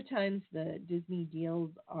lot of times the Disney deals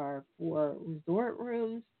are for resort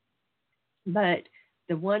rooms, but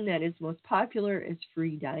the one that is most popular is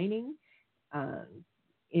free dining.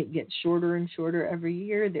 It gets shorter and shorter every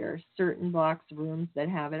year. There are certain blocks of rooms that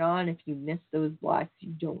have it on. If you miss those blocks,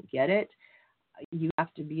 you don't get it. You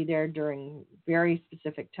have to be there during very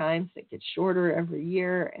specific times. It gets shorter every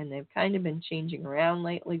year, and they've kind of been changing around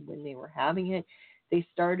lately when they were having it. They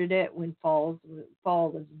started it when fall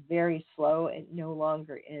was very slow. It no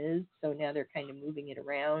longer is, so now they're kind of moving it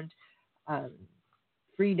around.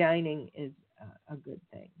 Free dining is a good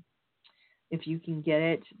thing if you can get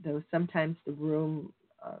it, though sometimes the room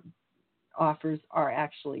offers are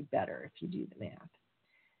actually better if you do the math.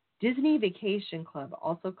 Disney Vacation Club,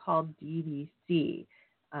 also called DVC,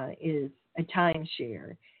 is a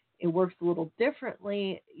timeshare. It works a little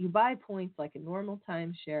differently. You buy points like a normal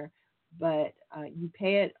timeshare, but you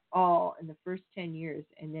pay it all in the first 10 years,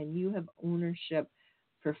 and then you have ownership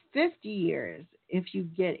for 50 years if you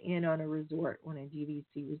get in on a resort when a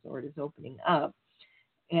DVC resort is opening up.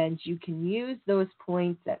 And you can use those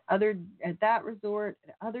points at that resort,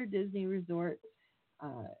 at other Disney resorts,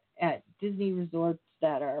 at Disney resorts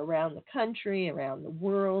that are around the country, around the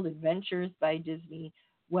world, Adventures by Disney,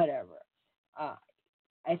 whatever.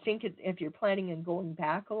 I think if you're planning on going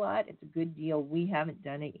back a lot, it's a good deal. We haven't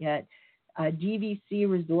done it yet. DVC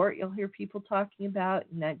resort, you'll hear people talking about,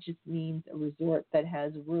 and that just means a resort that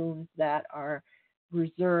has rooms that are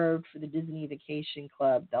reserved for the Disney Vacation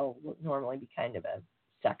Club. They'll normally be kind of a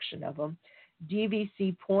section of them.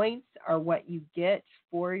 DVC points are what you get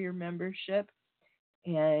for your membership,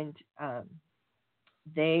 and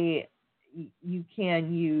you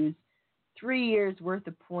can use 3 years worth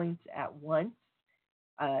of points at once.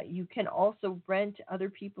 You can also rent other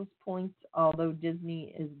people's points, although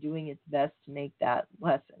Disney is doing its best to make that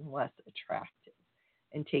less and less attractive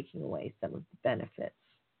and taking away some of the benefits.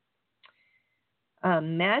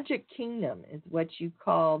 Magic Kingdom is what you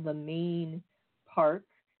call the main park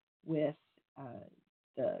with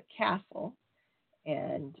the castle,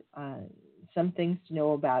 and some things to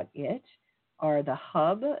know about it are the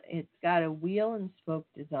hub. It's got a wheel and spoke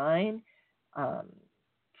design.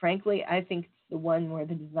 Frankly, I think it's the one where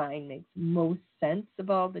the design makes most sense of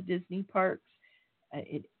all the Disney parks.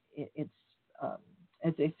 It's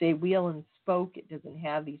as they say, wheel and spoke. It doesn't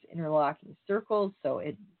have these interlocking circles, so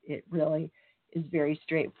it really is very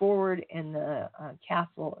straightforward, and the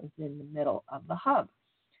castle is in the middle of the hub.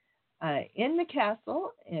 In the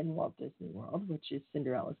castle in Walt Disney World, which is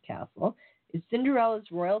Cinderella's castle, is Cinderella's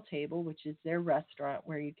Royal Table, which is their restaurant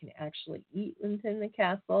where you can actually eat within the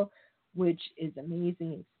castle, which is an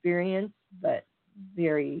amazing experience, but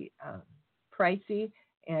very pricey.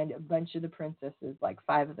 And a bunch of the princesses, like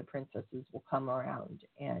 5 of the princesses, will come around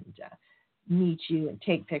and meet you and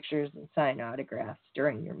take pictures and sign autographs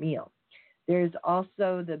during your meal. There's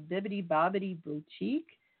also the Bibbidi Bobbidi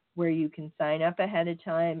Boutique, where you can sign up ahead of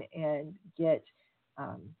time and get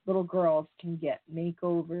little girls can get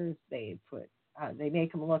makeovers. They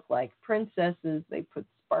make them look like princesses. They put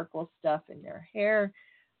sparkle stuff in their hair.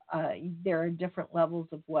 There are different levels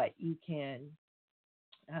of what you can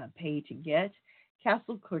pay to get.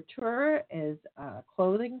 Castle Couture is a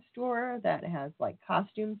clothing store that has like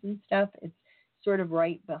costumes and stuff. It's sort of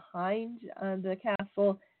right behind the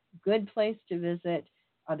castle. Good place to visit.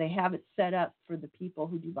 They have it set up for the people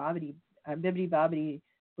who do Bibbidi Bobbidi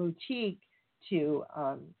Boutique to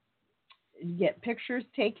get pictures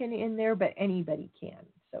taken in there, but anybody can,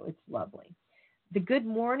 so it's lovely. The Good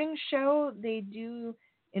Morning show they do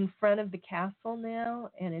in front of the castle now,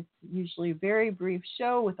 and it's usually a very brief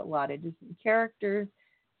show with a lot of Disney characters,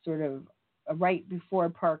 sort of right before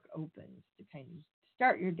park opens to kind of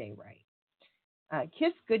start your day right.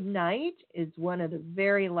 Kiss Goodnight is one of the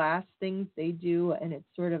very last things they do, and it's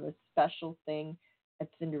sort of a special thing at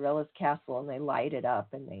Cinderella's castle, and they light it up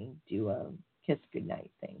and they do a Kiss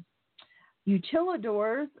Goodnight thing.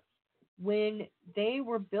 Utilidors, when they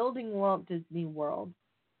were building Walt Disney World,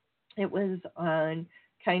 it was on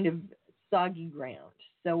kind of soggy ground.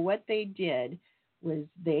 So what they did was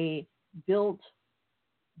they built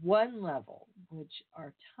one level, which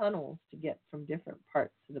are tunnels to get from different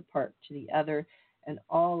parts of the park to the other, and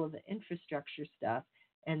all of the infrastructure stuff.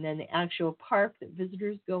 And then the actual park that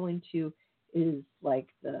visitors go into is like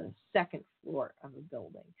the second floor of a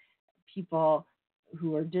building. People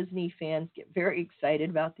who are Disney fans get very excited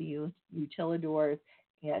about the Utilidors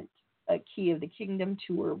and a Key of the Kingdom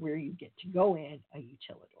tour where you get to go in a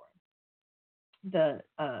Utilidor. The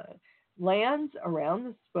lands around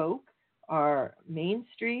the spoke are Main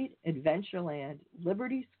Street, Adventureland,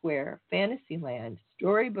 Liberty Square, Fantasyland,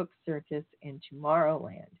 Storybook Circus, and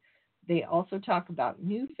Tomorrowland. They also talk about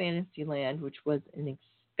New Fantasyland, which was an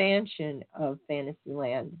expansion of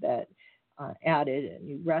Fantasyland that added a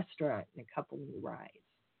new restaurant and a couple new rides.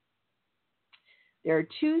 There are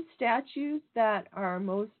two statues that are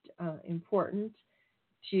most important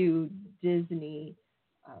to Disney,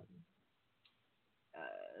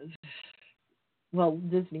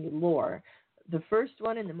 Disney lore. The first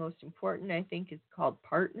one and the most important, I think, is called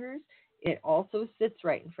Partners. It also sits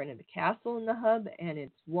right in front of the castle in the hub, and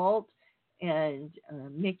it's Walt and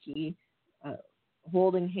Mickey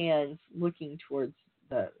holding hands, looking towards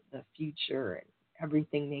the future and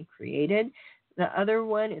everything they created. The other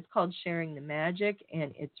one is called Sharing the Magic,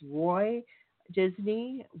 and it's Roy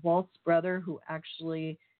Disney, Walt's brother, who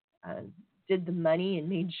actually did the money and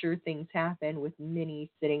made sure things happened, with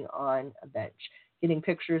Minnie sitting on a bench. Getting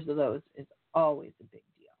pictures of those is always a big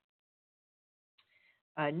deal.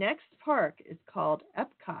 Next park is called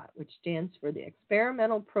Epcot, which stands for the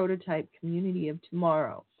Experimental Prototype Community of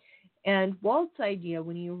Tomorrow. And Walt's idea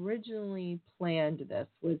when he originally planned this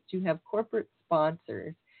was to have corporate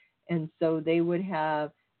sponsors. And so they would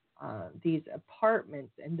have these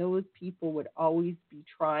apartments, and those people would always be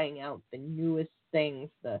trying out the newest things,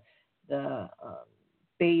 the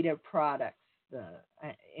beta products,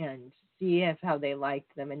 and see how they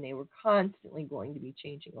liked them. And they were constantly going to be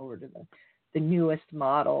changing over to the newest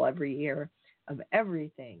model every year of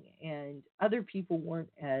everything. And other people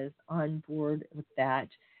weren't as on board with that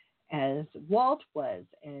as Walt was.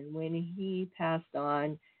 And when he passed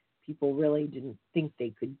on, people really didn't think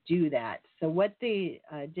they could do that. So what they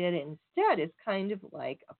did instead is kind of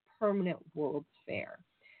like a permanent World's Fair.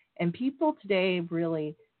 And people today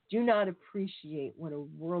really do not appreciate what a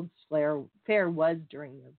World's Fair was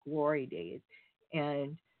during the glory days.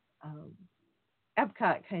 And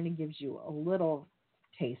Epcot kind of gives you a little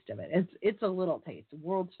taste of it. It's a little taste. The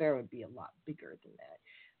World's Fair would be a lot bigger than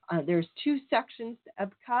that. There's two sections to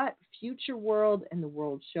Epcot, Future World and the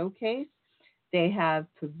World Showcase. They have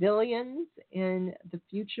pavilions in the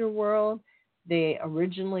Future World. They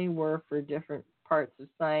originally were for different parts of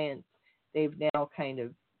science. They've now kind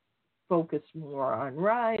of focused more on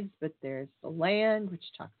rides, but there's the land, which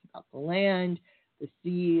talks about the land, the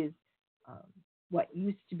seas, what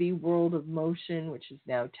used to be World of Motion, which is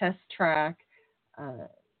now Test Track,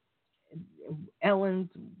 Ellen's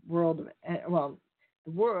World of,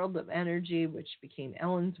 the World of Energy, which became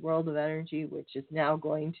Ellen's World of Energy, which is now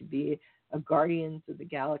going to be a Guardians of the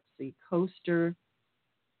Galaxy coaster.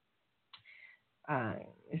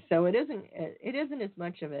 So it isn't as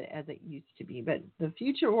much of it as it used to be. But the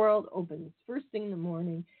Future World opens first thing in the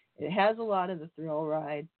morning. It has a lot of the thrill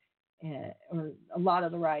rides, or a lot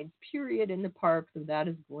of the rides, period, in the park. So that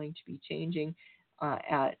is going to be changing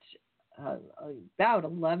at about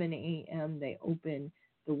 11 a.m. They open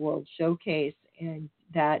the World Showcase, and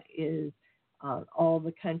that is all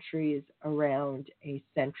the countries around a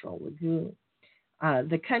central lagoon.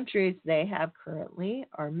 The countries they have currently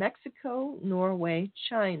are Mexico, Norway,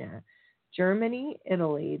 China, Germany,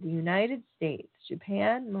 Italy, the United States,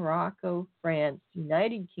 Japan, Morocco, France,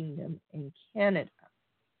 United Kingdom, and Canada.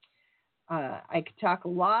 I could talk a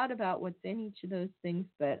lot about what's in each of those things,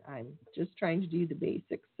 but I'm just trying to do the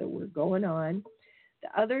basics, so we're going on.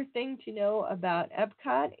 The other thing to know about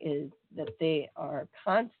Epcot is that they are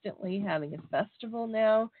constantly having a festival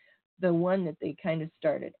now. The one that they kind of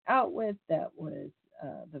started out with, that was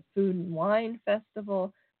the Food and Wine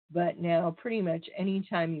Festival, but now pretty much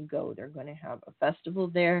anytime you go, they're going to have a festival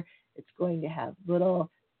there. It's going to have little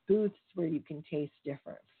booths where you can taste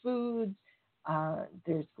different foods.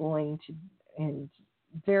 There's going to, and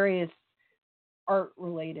various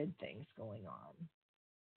art-related things going on.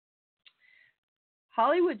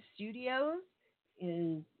 Hollywood Studios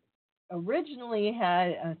originally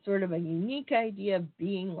had a sort of a unique idea of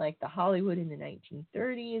being like the Hollywood in the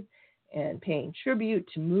 1930s and paying tribute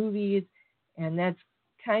to movies, and that's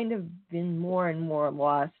kind of been more and more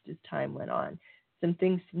lost as time went on. Some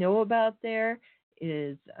things to know about there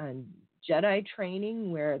is Jedi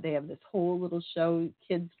training, where they have this whole little show.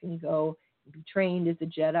 Kids can go and be trained as a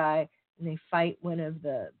Jedi, and they fight one of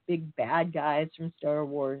the big bad guys from Star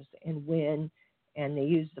Wars and win, and they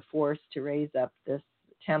use the Force to raise up this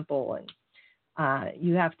temple. And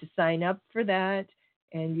you have to sign up for that,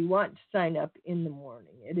 and you want to sign up in the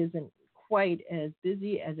morning. It isn't quite as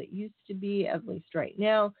busy as it used to be, at least right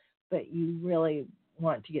now, but you really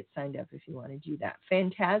want to get signed up if you want to do that.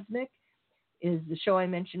 Fantasmic is the show I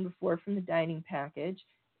mentioned before from the dining package.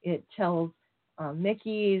 It tells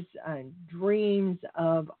Mickey's dreams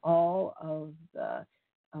of all of the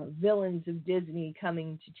villains of Disney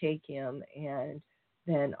coming to take him, and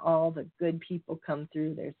then all the good people come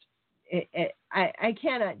through. I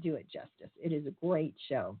cannot do it justice. It is a great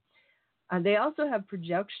show. They also have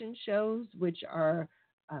projection shows, which are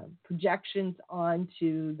projections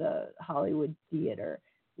onto the Hollywood theater,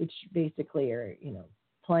 which basically are,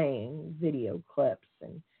 playing video clips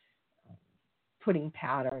and putting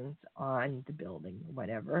patterns on the building or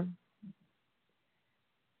whatever.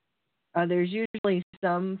 There's usually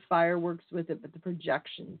some fireworks with it, but the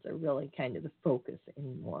projections are really kind of the focus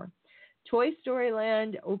anymore. Toy Story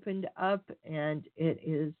Land opened up, and it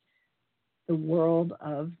is the world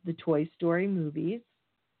of the Toy Story movies.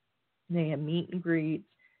 They have meet and greets,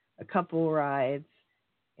 a couple rides,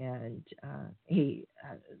 and a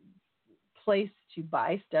place to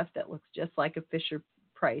buy stuff that looks just like a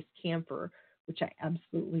Fisher-Price camper, which I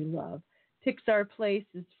absolutely love. Pixar Place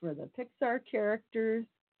is for the Pixar characters,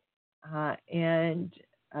 and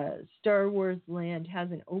Star Wars Land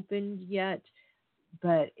hasn't opened yet,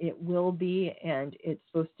 but it will be, and it's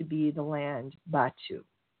supposed to be the land Batuu.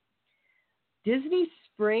 Disney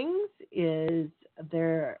Springs is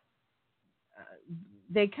their,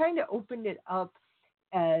 they kind of opened it up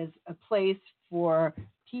as a place for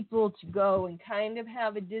people to go and kind of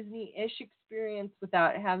have a Disney-ish experience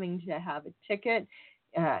without having to have a ticket.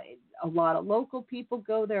 A lot of local people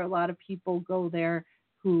go there. A lot of people go there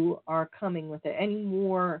who are coming with it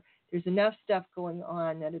anymore. There's enough stuff going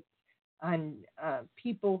on that it's on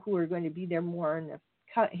people who are going to be there more in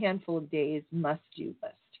a handful of days must-do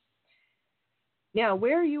list. Now,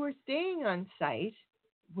 where you are staying on site,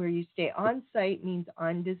 where you stay on site means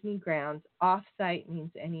on Disney grounds, off site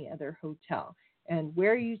means any other hotel. And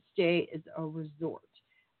where you stay is a resort.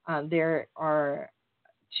 There are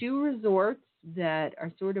 2 resorts that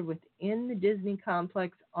are sort of within the Disney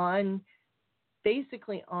complex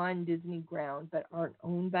basically on Disney ground, but aren't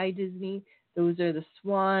owned by Disney. Those are the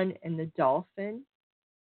Swan and the Dolphin.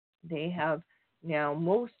 They have now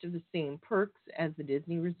most of the same perks as the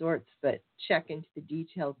Disney resorts, but check into the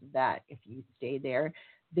details of that if you stay there.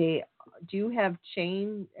 They do have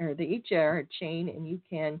chain, or they each are a chain, and you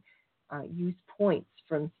can use points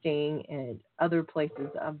from staying at other places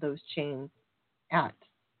of those chains at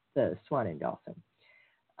the Swan and Dolphin.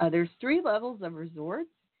 There's 3 levels of resorts.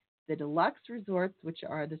 The deluxe resorts, which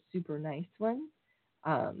are the super nice ones.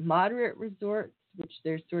 Moderate resorts, which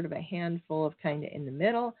there's sort of a handful of kind of in the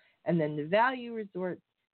middle. And then the value resorts,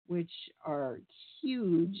 which are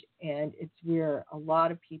huge, and it's where a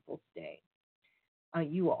lot of people stay.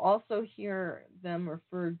 You will also hear them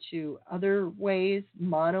referred to other ways.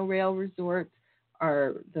 Monorail resorts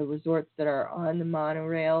are the resorts that are on the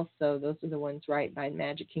monorail, so those are the ones right by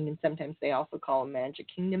Magic Kingdom. Sometimes they also call them Magic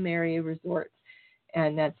Kingdom area resorts,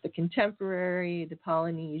 and that's the Contemporary, the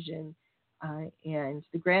Polynesian, and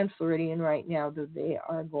the Grand Floridian right now, though they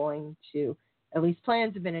are going to, at least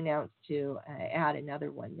plans have been announced to add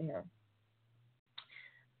another one there.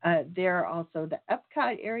 There are also the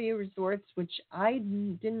Epcot area resorts, which I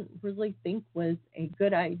didn't really think was a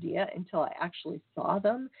good idea until I actually saw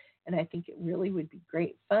them, and I think it really would be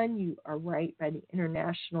great fun. You are right by the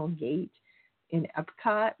International Gate in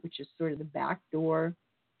Epcot, which is sort of the back door.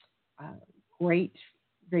 Great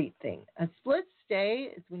thing. A split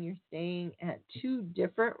stay is when you're staying at 2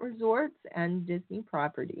 different resorts and Disney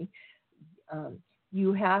property.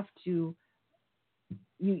 You have to,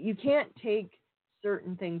 you can't take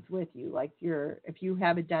certain things with you. Like if you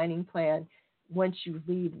have a dining plan, once you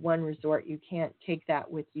leave one resort, you can't take that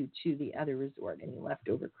with you to the other resort, any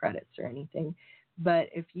leftover credits or anything. But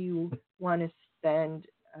if you want to spend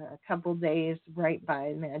a couple days right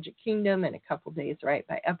by Magic Kingdom and a couple days right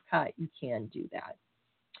by Epcot, you can do that.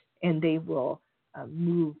 And they will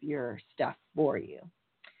move your stuff for you.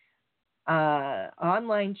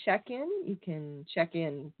 Online check-in, you can check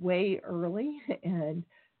in way early and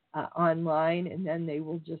online, and then they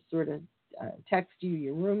will just sort of text you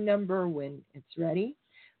your room number when it's ready.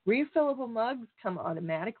 Refillable mugs come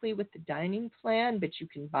automatically with the dining plan, but you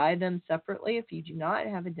can buy them separately if you do not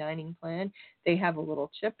have a dining plan. They have a little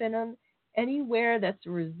chip in them. Anywhere that's a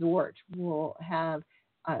resort will have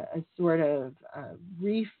a sort of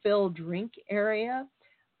refill drink area,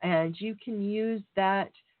 and you can use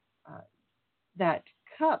that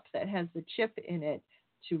cup that has the chip in it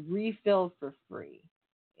to refill for free.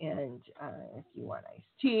 And if you want iced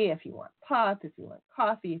tea, if you want pop, if you want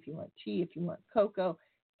coffee, if you want tea, if you want cocoa,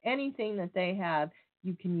 anything that they have,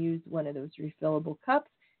 you can use one of those refillable cups.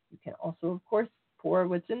 You can also, of course, pour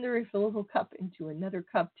what's in the refillable cup into another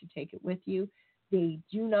cup to take it with you. They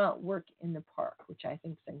do not work in the park, which I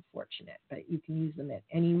think is unfortunate, but you can use them at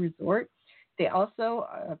any resort. They also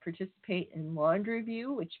participate in Laundry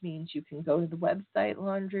View, which means you can go to the website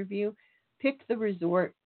Laundry View, pick the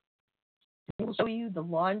resort. It will show you the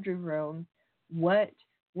laundry room, what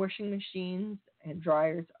washing machines and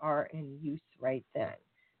dryers are in use right then,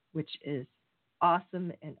 which is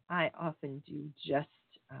awesome. And I often do just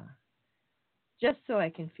so I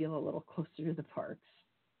can feel a little closer to the parks.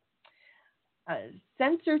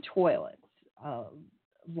 Sensor toilets. A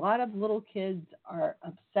lot of little kids are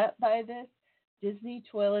upset by this. Disney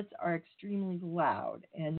toilets are extremely loud,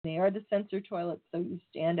 and they are the sensor toilets, so you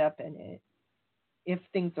stand up and if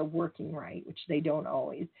things are working right, which they don't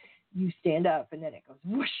always, you stand up and then it goes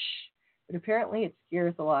whoosh. But apparently it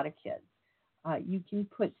scares a lot of kids. You can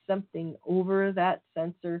put something over that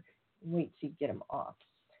sensor and wait till you get them off.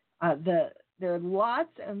 There are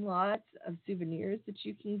lots and lots of souvenirs that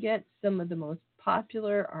you can get. Some of the most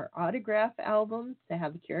popular are autograph albums to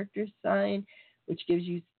have the characters sign, which gives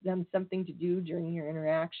them something to do during your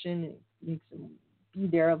interaction. It makes them be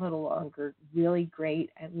there a little longer. Really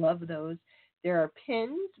great. I love those. There are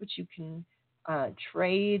pins, which you can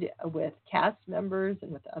trade with cast members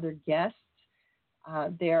and with other guests.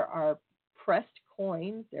 There are pressed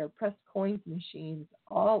coins. There are pressed coins machines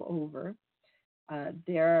all over.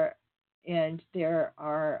 There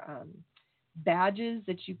are badges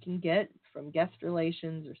that you can get from guest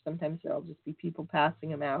relations, or sometimes there'll just be people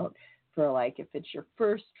passing them out for, like, if it's your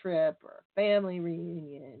first trip or a family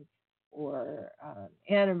reunion or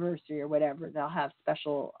anniversary or whatever, they'll have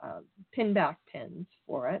special pinback pins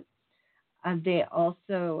for it. They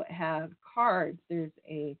also have cards. There's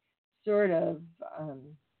a sort of,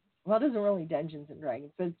 it isn't really Dungeons and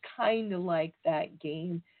Dragons, but it's kind of like that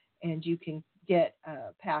game, and you can get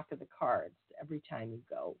a pack of the cards every time you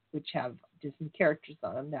go, which have Disney characters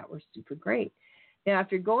on them that were super great. Now,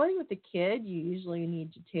 if you're going with a kid, you usually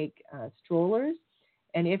need to take strollers,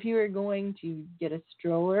 and if you are going to get a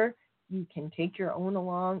stroller, you can take your own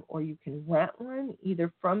along, or you can rent one,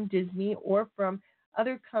 either from Disney or from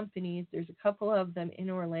other companies. There's a couple of them in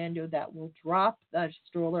Orlando that will drop the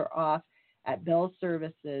stroller off at Bell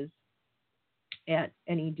Services at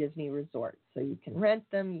any Disney resort. So you can rent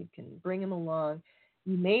them, you can bring them along.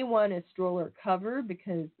 You may want a stroller cover,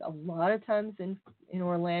 because a lot of times in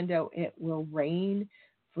Orlando it will rain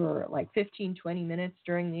for like 15, 20 minutes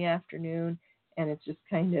during the afternoon, and it's just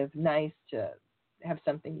kind of nice to have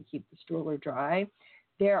something to keep the stroller dry.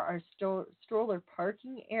 There are stroller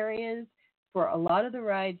parking areas. For a lot of the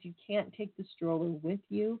rides, you can't take the stroller with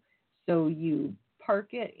you, so you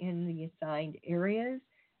park it in the assigned areas.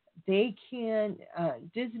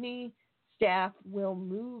 Disney staff will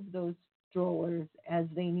move those strollers as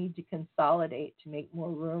they need to consolidate to make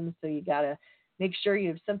more room, so you got to make sure you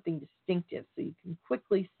have something distinctive so you can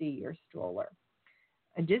quickly see your stroller.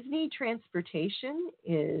 Disney transportation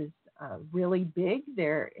is really big.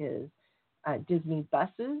 There is Disney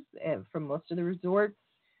buses from most of the resorts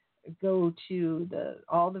go to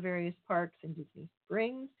all the various parks in Disney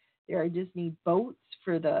Springs. There are Disney boats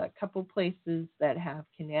for the couple places that have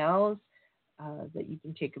canals that you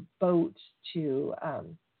can take a boat to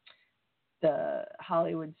the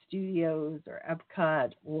Hollywood Studios or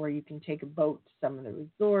Epcot, or you can take a boat to some of the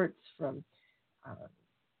resorts from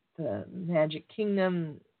the Magic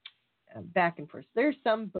Kingdom back and forth. There's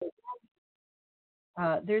some boats.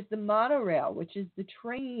 There's the monorail, which is the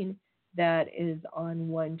train that is on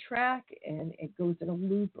one track, and it goes in a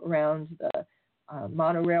loop around the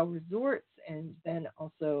monorail resorts, and then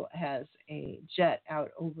also has a jet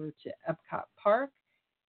out over to Epcot Park.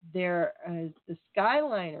 There is the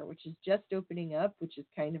Skyliner, which is just opening up, which is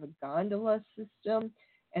kind of a gondola system,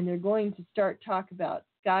 and they're going to start talk about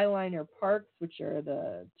Skyliner Parks, which are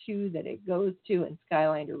the two that it goes to, and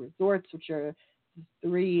Skyliner Resorts, which are the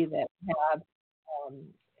three that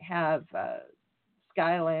have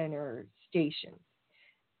Skyliner stations.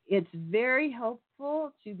 It's very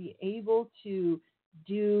helpful to be able to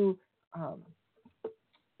do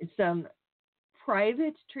some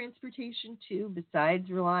private transportation too, besides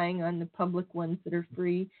relying on the public ones that are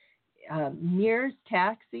free. Mears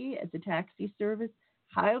Taxi as a taxi service,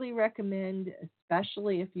 highly recommend,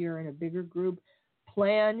 especially if you're in a bigger group.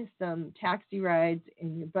 Plan some taxi rides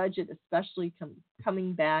in your budget, especially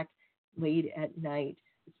coming back late at night,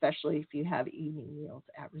 especially if you have evening meals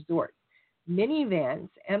at resorts. Minivans,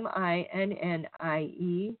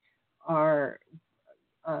 MINNIE, are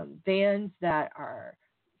vans that are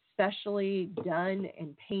specially done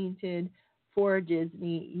and painted for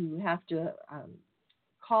Disney. You have to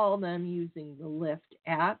call them using the Lyft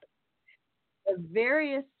app. The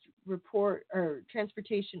various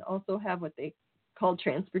transportation also have what they call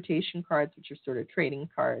transportation cards, which are sort of trading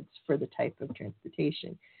cards for the type of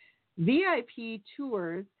transportation. VIP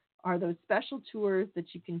tours are those special tours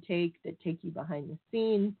that you can take that take you behind the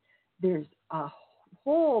scenes. There's a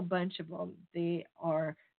whole bunch of them. The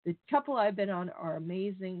couple I've been on are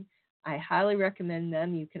amazing. I highly recommend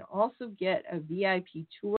them. You can also get a VIP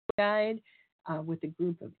tour guide with a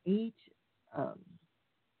group of 8.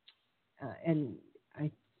 And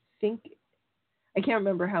I think, I can't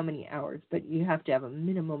remember how many hours, but you have to have a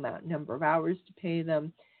minimum number of hours to pay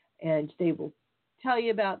them. And they will tell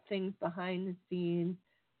you about things behind the scenes.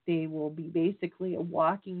 They will be basically a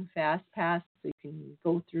walking fast pass, so you can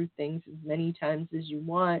go through things as many times as you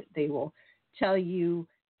want. They will tell you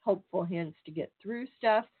helpful hints to get through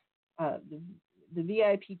stuff. The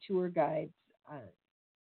VIP tour guides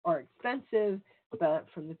are expensive, but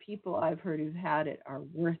from the people I've heard who've had it are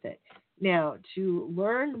worth it. Now, to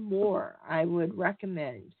learn more, I would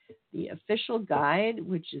recommend the official guide,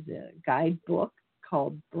 which is a guidebook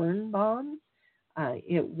called Burn Bombs.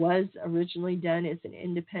 It was originally done as an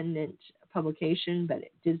independent publication, but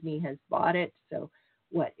Disney has bought it. So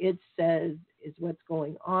what it says is what's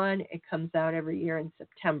going on. It comes out every year in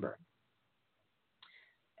September.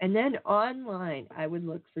 And then online, I would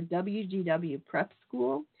look for WDW Prep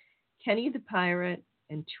School, Kenny the Pirate,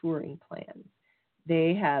 and Touring Plans.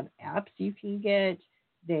 They have apps you can get.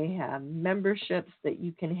 They have memberships that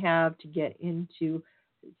you can have to get into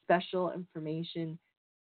special information.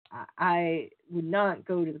 I would not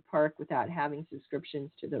go to the park without having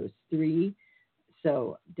subscriptions to those 3.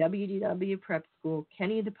 So WDW Prep School,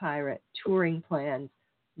 Kenny the Pirate, Touring Plans,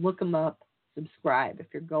 look them up, subscribe. If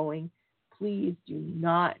you're going, please do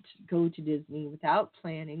not go to Disney without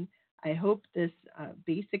planning. I hope this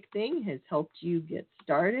basic thing has helped you get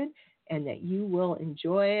started and that you will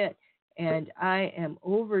enjoy it. And I am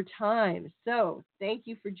over time. So thank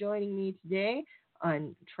you for joining me today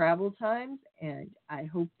on Travel Times, and I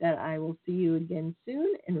hope that I will see you again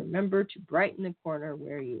soon. And remember to brighten the corner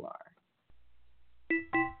where you are.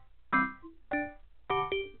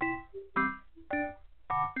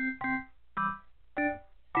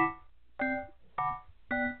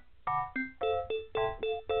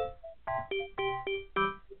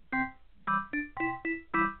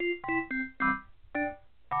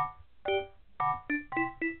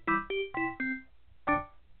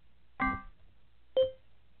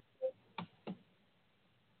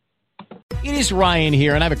 It is Ryan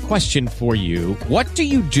here, and I have a question for you. What do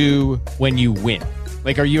you do when you win?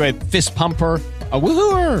 Like, are you a fist pumper, a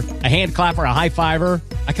woohooer, a hand clapper, a high fiver?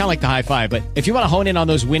 I kind of like the high five, but if you want to hone in on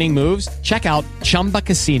those winning moves, check out Chumba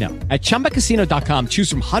Casino. At ChumbaCasino.com, choose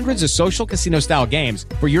from hundreds of social casino-style games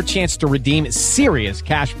for your chance to redeem serious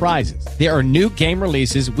cash prizes. There are new game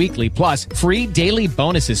releases weekly, plus free daily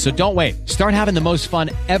bonuses, so don't wait. Start having the most fun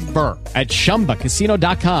ever at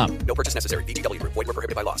ChumbaCasino.com. No purchase necessary. VGW Group. Void where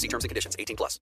prohibited by law. See terms and conditions. 18+.